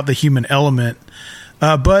it without the human element.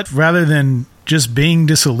 But rather than just being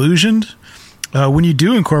disillusioned, when you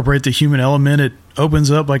do incorporate the human element, it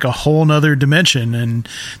opens up like a whole nother dimension. And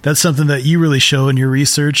that's something that you really show in your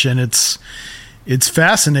research. And it's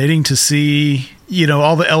fascinating to see,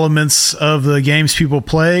 all the elements of the games people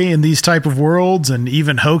play in these type of worlds and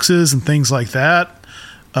even hoaxes and things like that.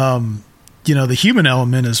 The human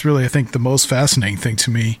element is really, I think, the most fascinating thing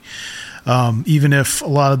to me. Even if a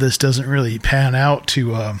lot of this doesn't really pan out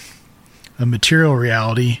to a material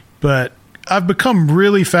reality, but I've become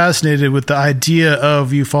really fascinated with the idea of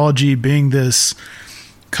ufology being this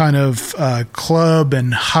kind of club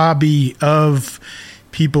and hobby of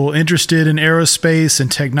people interested in aerospace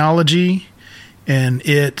and technology, and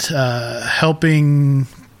it helping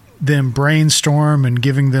them brainstorm and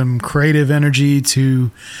giving them creative energy to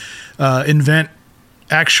invent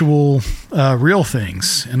actual real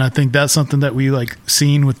things. And I think that's something that we like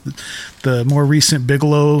seen with the more recent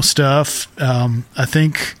Bigelow stuff. I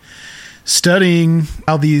think studying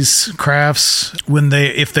how these crafts,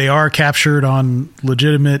 if they are captured on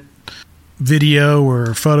legitimate video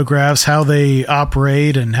or photographs, how they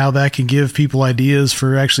operate and how that can give people ideas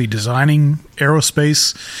for actually designing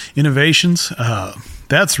aerospace innovations.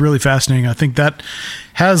 That's really fascinating. I think that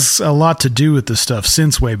has a lot to do with this stuff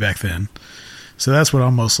since way back then. So that's what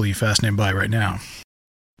I'm mostly fascinated by right now.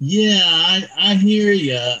 Yeah, I hear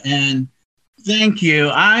you, and thank you.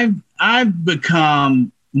 I've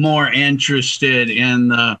become more interested in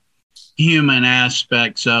the human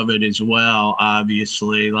aspects of it as well.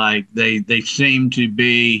 Obviously, like they seem to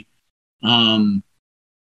be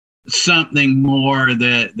something more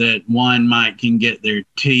that one can get their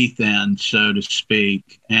teeth in, so to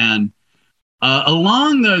speak. And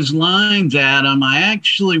along those lines, Adam, I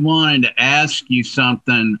actually wanted to ask you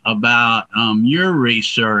something about your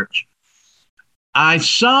research. I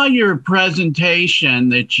saw your presentation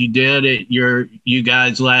that you did at you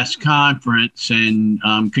guys' last conference, and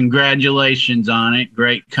congratulations on it.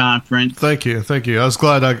 Great conference. Thank you. I was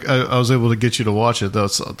glad I was able to get you to watch it.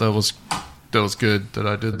 That was good that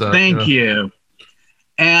I did that. Thank you.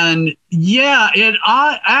 And yeah,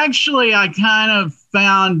 I kind of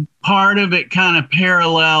found part of it kind of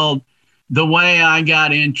paralleled the way I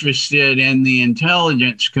got interested in the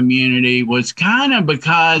intelligence community, was kind of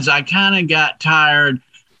because I kind of got tired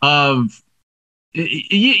of,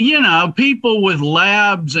 people with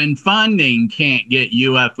labs and funding can't get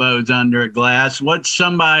UFOs under a glass. What's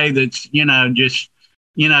somebody that's,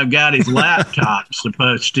 got his laptop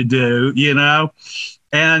supposed to do,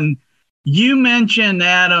 And you mentioned,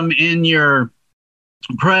 Adam, in your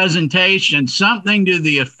presentation, something to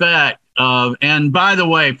the effect of, and by the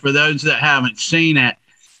way, for those that haven't seen it,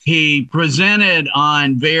 he presented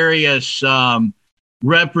on various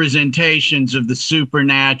representations of the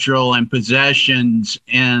supernatural and possessions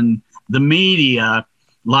in the media,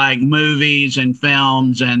 like movies and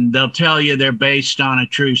films, and they'll tell you they're based on a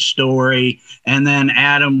true story. And then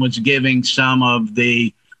Adam was giving some of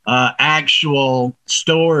the actual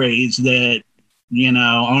stories that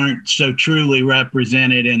aren't so truly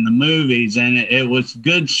represented in the movies. And it was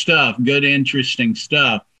good stuff, good, interesting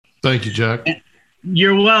stuff. Thank you, Jack.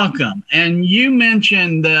 You're welcome. And you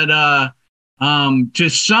mentioned that to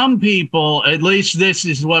some people, at least this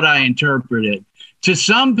is what I interpreted, to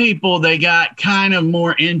some people, they got kind of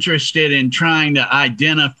more interested in trying to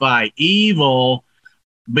identify evil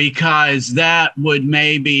because that would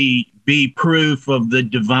maybe be proof of the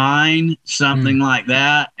divine, something like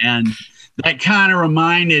that. And that kind of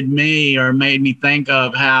reminded me, or made me think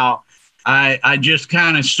of how I just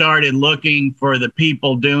kind of started looking for the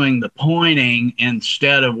people doing the pointing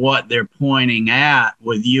instead of what they're pointing at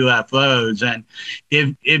with UFOs. And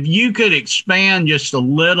if you could expand just a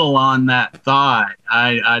little on that thought,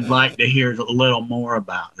 I'd like to hear a little more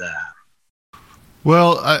about that.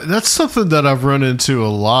 Well, that's something that I've run into a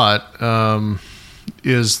lot,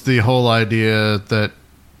 is the whole idea that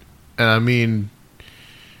And I mean,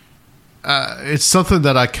 it's something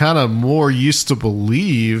that I kind of more used to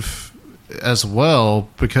believe as well,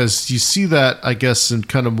 because you see that, I guess, in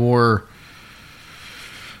kind of more,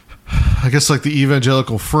 I guess, like the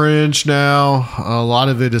evangelical fringe now. A lot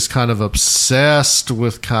of it is kind of obsessed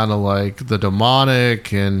with kind of like the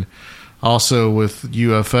demonic, and also with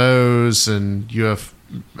UFOs and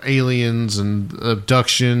aliens and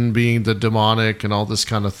abduction being the demonic and all this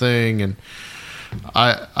kind of thing. And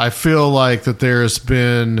I feel like that there's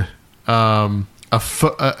been an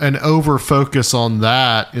over focus on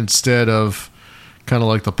that instead of kind of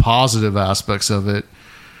like the positive aspects of it.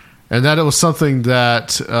 And that it was something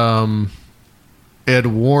that Ed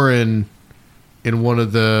Warren, in one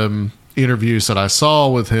of the interviews that I saw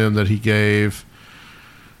with him that he gave,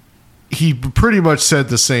 he pretty much said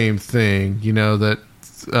the same thing, you know, that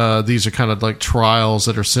these are kind of like trials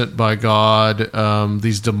that are sent by God,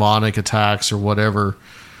 these demonic attacks or whatever.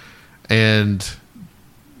 And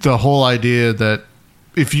the whole idea that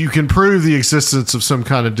if you can prove the existence of some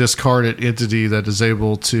kind of discarnate entity that is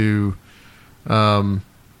able to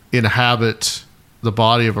inhabit the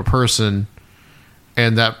body of a person,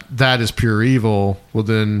 and that is pure evil, well,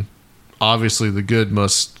 then obviously the good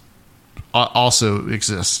must also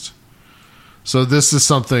exist. So this is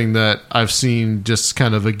something that I've seen just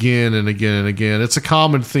kind of again and again and again. It's a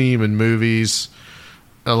common theme in movies,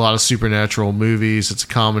 a lot of supernatural movies. It's a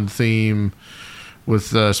common theme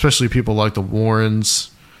with especially people like the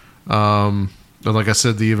Warrens. And like I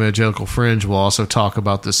said, the evangelical fringe will also talk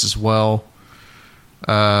about this as well.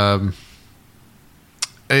 I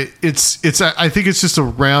think it's just a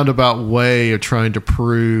roundabout way of trying to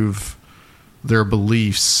prove their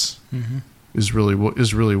beliefs. Mm-hmm. is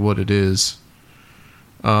really what it is.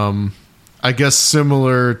 I guess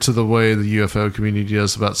similar to the way the UFO community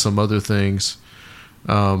does about some other things,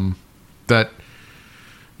 that,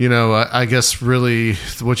 you know, I guess really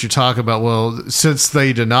what you talk about, well, since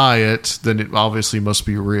they deny it, then it obviously must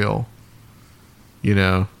be real. You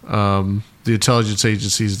know, the intelligence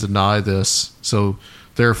agencies deny this, so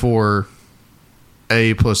therefore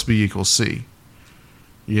A plus B equals C.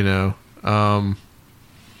 You know, I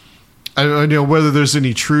know whether there's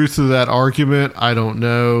any truth to that argument. I don't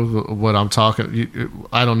know what I'm talking.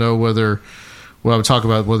 I don't know whether what I'm talking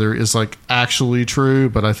about whether it's like actually true,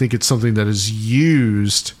 but I think it's something that is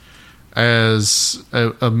used as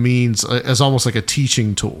a means, as almost like a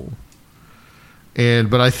teaching tool.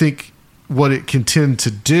 But I think what it can tend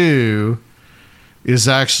to do is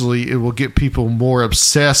actually it will get people more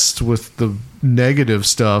obsessed with the negative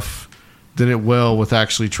stuff than it will with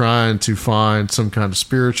actually trying to find some kind of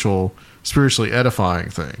spiritually edifying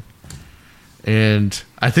thing. And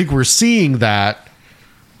I think we're seeing that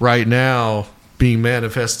right now being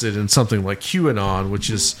manifested in something like QAnon, which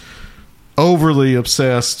is overly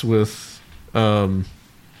obsessed with pedophiles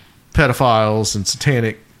and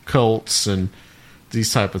satanic cults and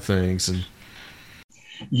these type of things. And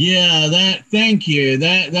yeah, thank you.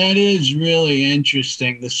 That is really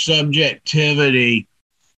interesting. The subjectivity.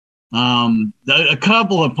 A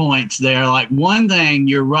couple of points there. Like, one thing,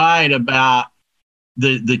 you're right about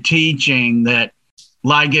the teaching that,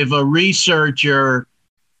 like, if a researcher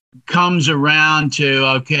comes around to,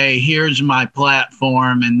 okay, here's my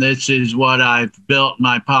platform and this is what I've built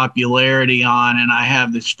my popularity on and I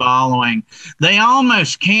have this following, they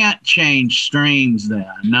almost can't change streams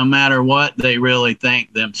then, no matter what they really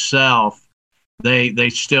think themselves. They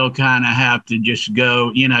still kind of have to just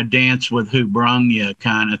go, you know, dance with who brung you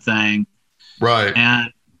kind of thing. Right.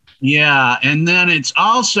 And yeah. And then it's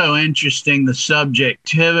also interesting, the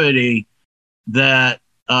subjectivity that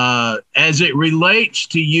as it relates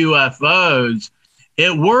to UFOs,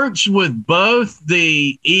 it works with both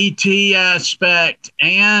the ET aspect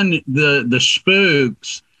and the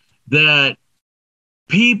spooks, that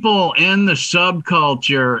people in the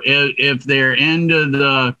subculture, if they're into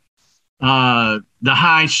the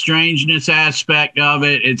high strangeness aspect of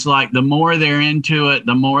it, it's like the more they're into it,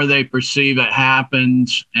 the more they perceive it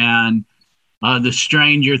happens, and the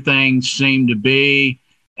stranger things seem to be.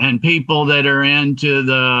 And people that are into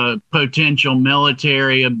the potential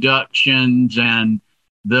military abductions and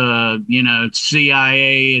the, you know,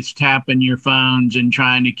 CIA is tapping your phones and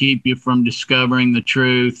trying to keep you from discovering the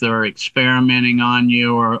truth or experimenting on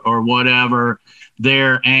you or whatever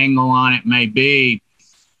their angle on it may be.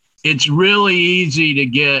 It's really easy to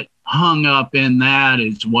get hung up in that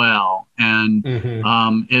as well. And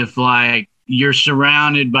if, like, you're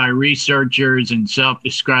surrounded by researchers and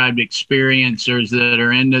self-described experiencers that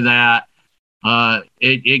are into that,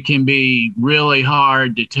 it can be really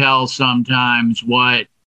hard to tell sometimes what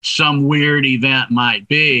some weird event might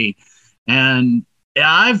be. And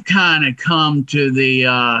I've kind of come to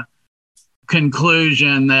the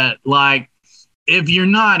conclusion that, like, if you're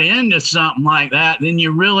not into something like that, then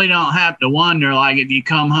you really don't have to wonder. Like, if you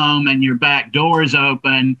come home and your back door's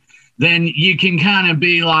open, then you can kind of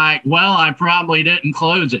be like, well, I probably didn't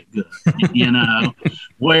close it good, you know.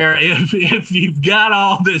 Where if you've got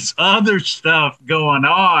all this other stuff going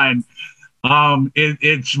on,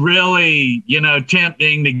 it's really, you know,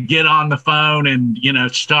 tempting to get on the phone and, you know,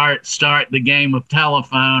 start the game of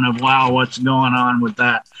telephone of, wow, what's going on with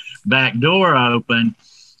that back door open.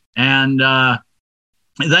 And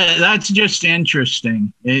that's just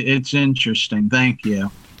interesting. It's interesting. Thank you.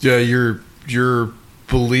 Yeah, your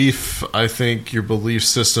belief, I think your belief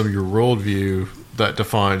system, your worldview, that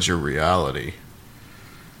defines your reality.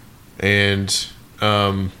 And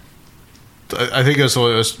I think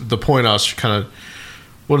that's the point I was kind of,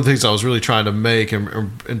 one of the things I was really trying to make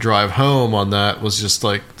and drive home on that was just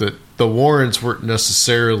like that the Warrens weren't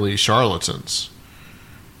necessarily charlatans,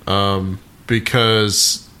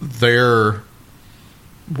 because their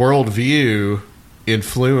worldview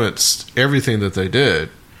influenced everything that they did.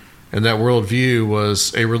 And that worldview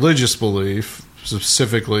was a religious belief,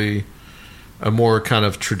 specifically a more kind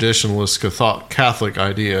of traditionalist Catholic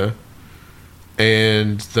idea.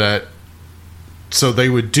 And that, so they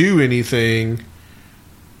would do anything,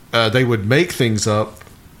 they would make things up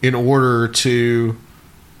in order to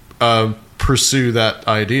pursue that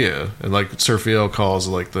idea. And like Seraphiel calls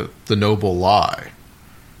it, like the noble lie,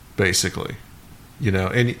 basically. You know,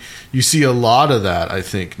 and you see a lot of that, I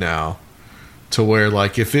think, now, to where,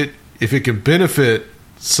 like, if it can benefit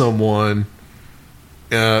someone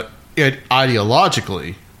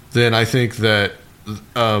ideologically, then I think that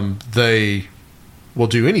they will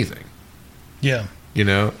do anything. Yeah. You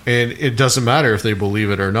know, and it doesn't matter if they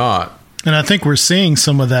believe it or not. And I think we're seeing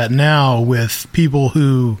some of that now with people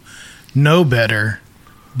who know better,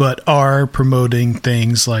 but are promoting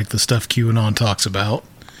things like the stuff QAnon talks about.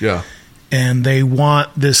 Yeah. And they want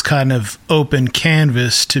this kind of open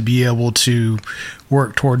canvas to be able to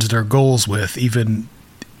work towards their goals with, even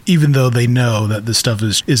though they know that this stuff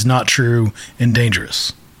is not true and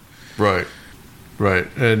dangerous. Right. Right.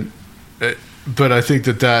 And but I think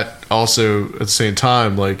that also, at the same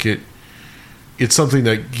time, like it's something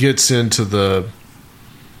that gets into the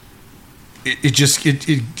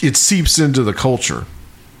it seeps into the culture,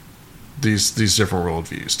 these different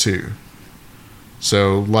worldviews too.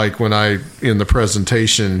 So, like, when in the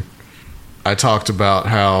presentation, I talked about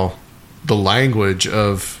how the language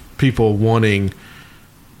of people wanting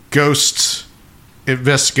ghost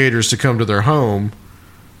investigators to come to their home,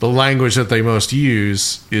 the language that they most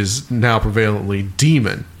use is now prevalently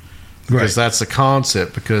demon. Because that's the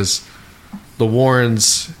concept, because the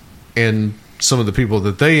Warrens and some of the people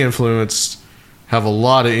that they influenced have a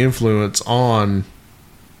lot of influence on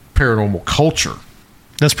paranormal culture.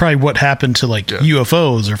 That's probably what happened to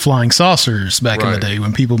UFOs or flying saucers back in the day,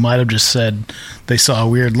 when people might have just said they saw a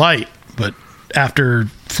weird light. But after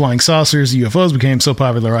flying saucers, UFOs became so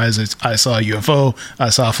popularized, I saw a UFO, I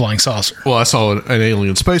saw a flying saucer. Well, I saw an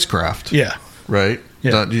alien spacecraft. Yeah. Right?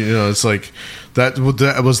 Yeah. It's like that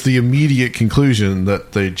was the immediate conclusion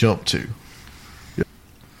that they jumped to. Yeah.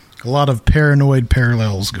 A lot of paranoid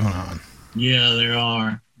parallels going on. Yeah, there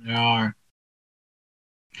are. There are.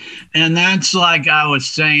 And that's, like I was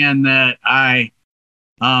saying, that I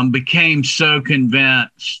became so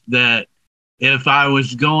convinced that if I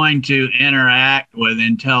was going to interact with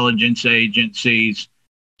intelligence agencies,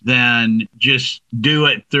 then just do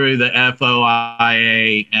it through the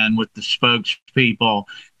FOIA and with the spokespeople.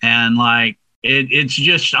 And, like, it's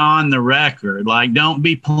just on the record. Like, don't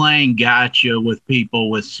be playing gotcha with people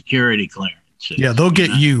with security clearances. Yeah, they'll get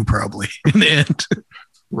you probably in the end.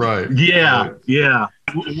 Right. Yeah, right. yeah.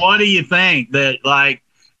 What do you think? That, like,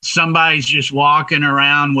 somebody's just walking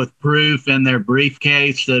around with proof in their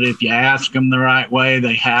briefcase that if you ask them the right way,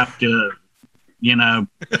 they have to,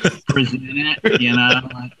 present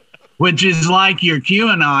it, which is like your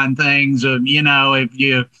QAnon things of, if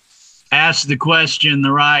you ask the question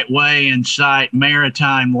the right way and cite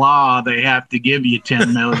maritime law, they have to give you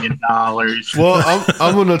 $10 million. Well,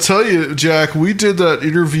 I'm going to tell you, Jack, we did that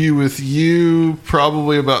interview with you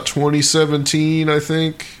probably about 2017, I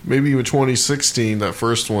think, maybe even 2016, that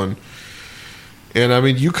first one. And I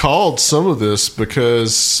mean, you called some of this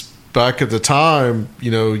because back at the time,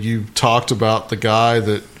 you talked about the guy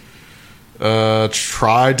that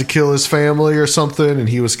tried to kill his family or something, and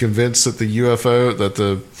he was convinced that the UFO,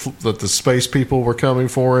 that the space people were coming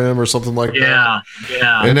for him or something like that.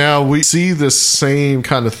 Yeah. And now we see this same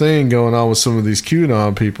kind of thing going on with some of these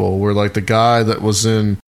QAnon people, where, like, the guy that was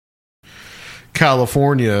in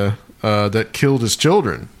California that killed his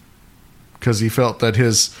children because he felt that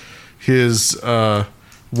his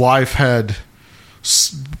wife had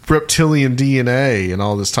reptilian DNA and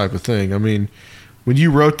all this type of thing. I mean, when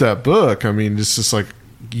you wrote that book, I mean, it's just like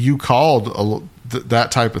you called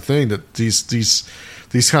that type of thing, that these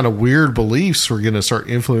kind of weird beliefs were going to start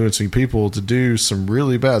influencing people to do some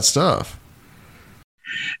really bad stuff.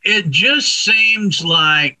 It just seems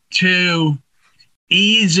like too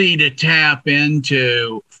easy to tap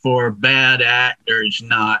into for bad actors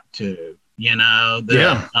not to, you know.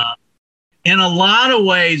 In a lot of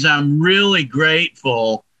ways, I'm really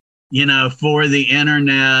grateful, you know, for the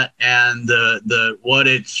internet and the what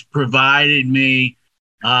it's provided me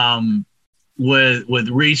with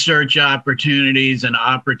research opportunities and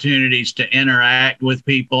opportunities to interact with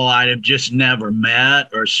people I'd have just never met,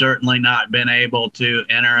 or certainly not been able to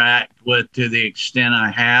interact with to the extent I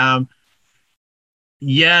have.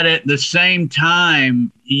 Yet at the same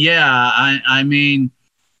time, I mean,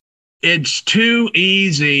 it's too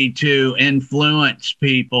easy to influence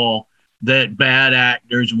people that bad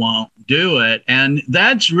actors won't do it. And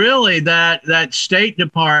that's really that State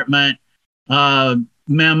Department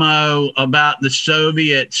memo about the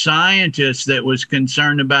Soviet scientist that was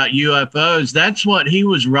concerned about UFOs. That's what he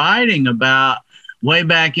was writing about way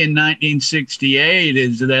back in 1968,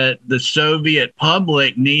 is that the Soviet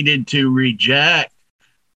public needed to reject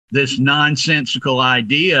this nonsensical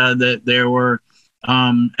idea that there were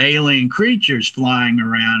alien creatures flying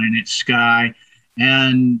around in its sky.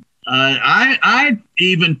 And I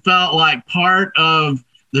even felt like part of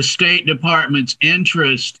the State Department's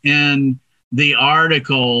interest in the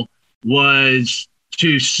article was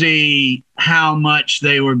to see how much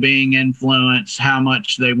they were being influenced, how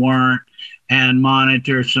much they weren't, and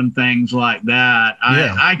monitor some things like that.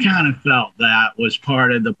 Yeah. I kind of felt that was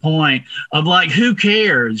part of the point of, like, who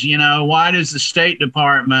cares? You know, why does the State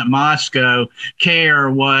Department, Moscow, care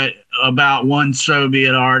about one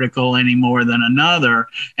Soviet article any more than another?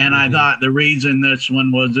 And I thought the reason this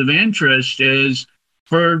one was of interest is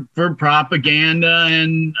for propaganda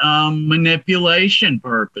and manipulation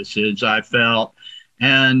purposes, I felt.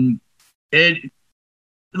 And it,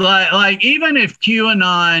 like even if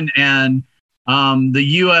QAnon and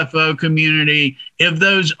the UFO community, if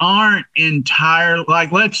those aren't entire,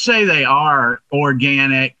 like, let's say they are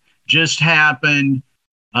organic, just happened,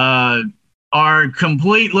 are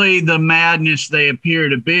completely the madness they appear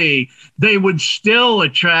to be, they would still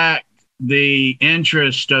attract the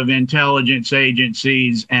interest of intelligence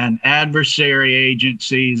agencies and adversary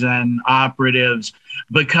agencies and operatives,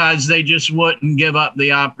 because they just wouldn't give up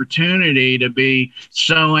the opportunity to be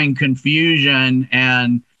sowing confusion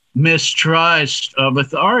and mistrust of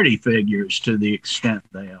authority figures to the extent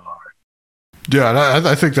they are. Yeah, and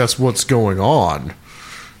I think that's what's going on.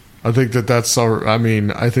 I think that's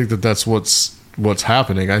what's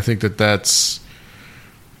happening. I think that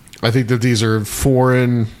these are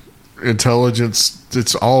foreign intelligence.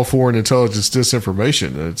 It's all foreign intelligence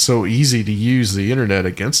disinformation. It's so easy to use the internet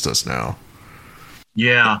against us now.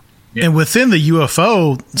 Yeah. And within the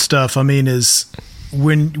UFO stuff, I mean, is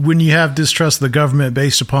when you have distrust of the government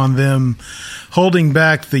based upon them holding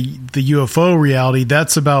back the UFO reality,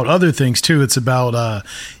 that's about other things too. It's about,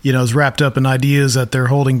 it's wrapped up in ideas that they're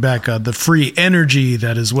holding back the free energy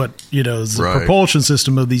that is what, is the propulsion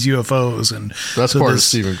system of these UFOs. And that's part of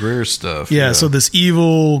Stephen Greer's stuff. Yeah. So this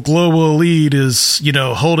evil global elite is,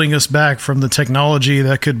 holding us back from the technology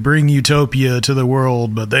that could bring utopia to the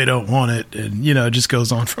world, but they don't want it. And, it just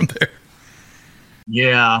goes on from there.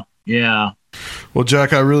 Yeah. Yeah. Well,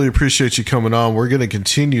 Jack, I really appreciate you coming on. We're going to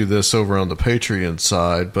continue this over on the Patreon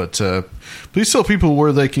side, but please tell people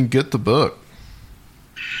where they can get the book.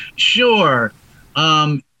 Sure.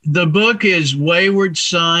 The book is Wayward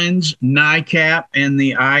Sons, NICAP, and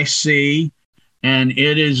the IC, and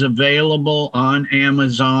it is available on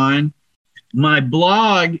Amazon. My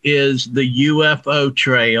blog is The UFO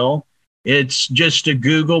Trail. It's just a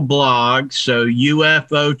Google blog, so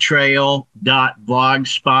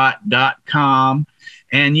ufotrail.blogspot.com,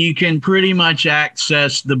 and you can pretty much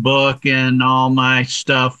access the book and all my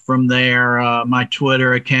stuff from there, my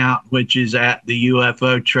Twitter account, which is at the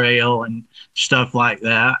UFO Trail and stuff like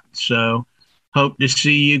that. So hope to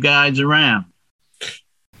see you guys around.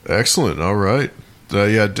 Excellent. All right.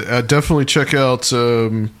 Definitely check out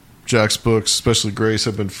Jack's books, especially Grace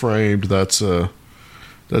Have Been Framed. That's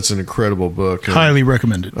an incredible book. Highly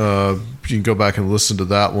recommended. You can go back and listen to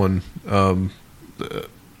that one.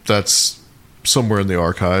 That's somewhere in the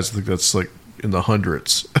archives. I think that's like in the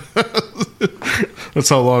hundreds. That's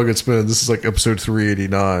how long it's been. This is like episode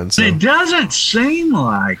 389. So. It doesn't seem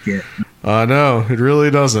like it. I know. It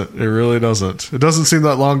really doesn't. It really doesn't. It doesn't seem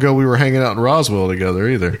that long ago we were hanging out in Roswell together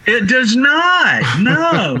either. It does not.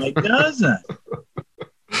 No, it doesn't.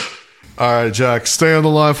 All right, Jack, stay on the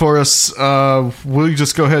line for us. Will you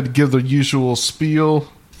just go ahead and give the usual spiel?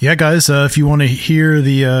 Yeah, guys, if you want to hear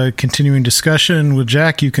the continuing discussion with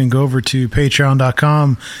Jack, you can go over to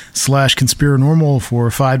patreon.com/conspiranormal for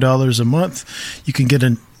 $5 a month. You can get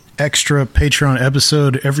an extra Patreon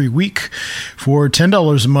episode every week for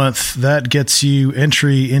 $10 a month. That gets you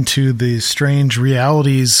entry into the Strange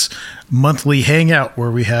Realities monthly hangout,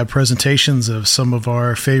 where we have presentations of some of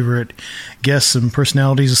our favorite guests and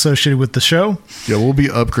personalities associated with the show. Yeah, we'll be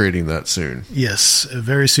upgrading that soon. Yes,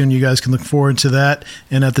 very soon. You guys can look forward to that.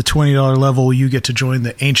 And at the $20 level, you get to join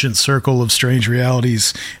the ancient circle of Strange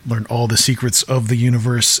Realities, learn all the secrets of the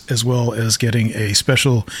universe, as well as getting a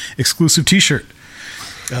special exclusive t-shirt.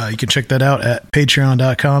 You can check that out at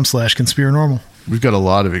patreon.com/conspiranormal. We've got a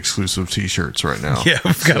lot of exclusive t-shirts right now. Yeah,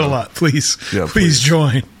 we've got a lot. Please please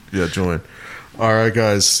join. Yeah, join. All right,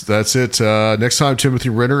 guys, that's it. Next time, Timothy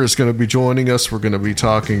Renner is going to be joining us. We're going to be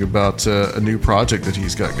talking about a new project that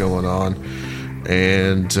he's got going on.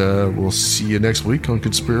 And we'll see you next week on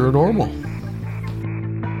Conspiranormal.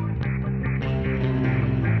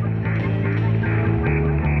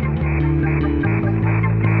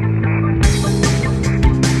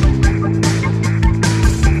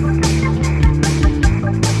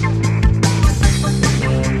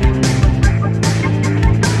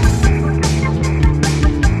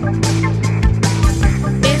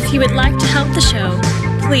 If you would like to help the show,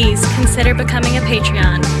 please consider becoming a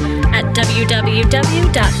Patreon at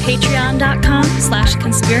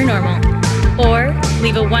www.patreon.com/conspiranormal or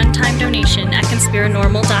leave a one-time donation at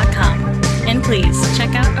conspiranormal.com. And please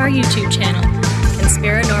check out our YouTube channel,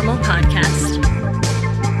 Conspiranormal Podcast.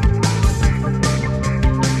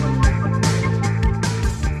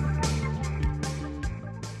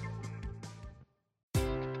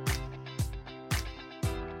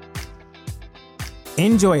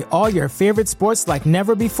 Enjoy all your favorite sports like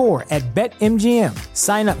never before at BetMGM.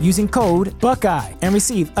 Sign up using code Buckeye and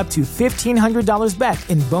receive up to $1,500 back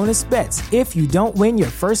in bonus bets if you don't win your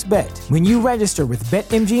first bet. When you register with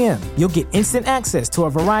BetMGM, you'll get instant access to a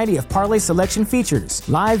variety of parlay selection features,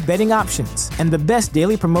 live betting options, and the best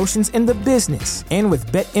daily promotions in the business. And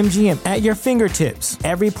with BetMGM at your fingertips,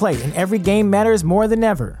 every play and every game matters more than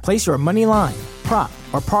ever. Place your money line, prop,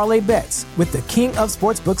 or parlay bets with the king of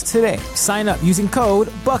sportsbooks today. Sign up using code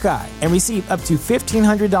Buckeye and receive up to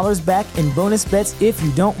 $1,500 back in bonus bets if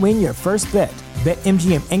you don't win your first bet.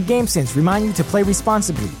 BetMGM and GameSense remind you to play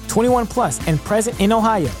responsibly. 21 plus and present in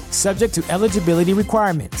Ohio, subject to eligibility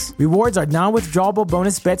requirements. Rewards are non-withdrawable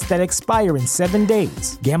bonus bets that expire in 7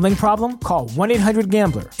 days. Gambling problem? Call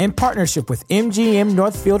 1-800-GAMBLER in partnership with MGM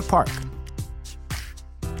Northfield Park.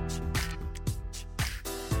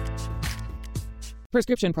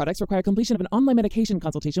 Prescription products require completion of an online medication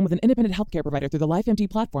consultation with an independent healthcare provider through the LifeMD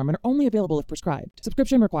platform and are only available if prescribed.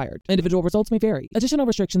 Subscription required. Individual results may vary. Additional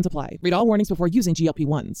restrictions apply. Read all warnings before using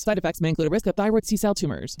GLP-1s. Side effects may include a risk of thyroid C-cell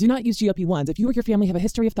tumors. Do not use GLP-1s if you or your family have a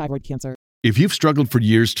history of thyroid cancer. If you've struggled for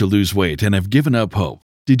years to lose weight and have given up hope,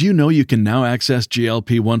 did you know you can now access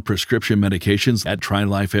GLP-1 prescription medications at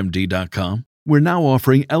TryLifeMD.com? We're now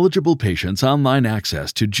offering eligible patients online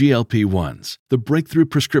access to GLP-1s, the breakthrough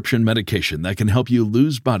prescription medication that can help you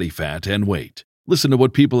lose body fat and weight. Listen to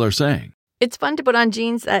what people are saying. It's fun to put on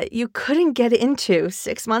jeans that you couldn't get into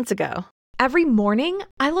 6 months ago. Every morning,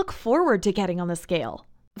 I look forward to getting on the scale.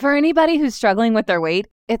 For anybody who's struggling with their weight,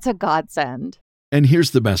 it's a godsend. And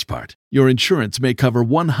here's the best part. Your insurance may cover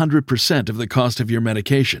 100% of the cost of your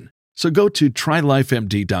medication. So go to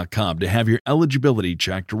TryLifeMD.com to have your eligibility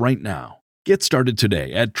checked right now. Get started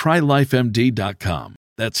today at TryLifeMD.com.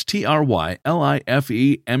 That's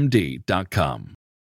TryLifeMD.com.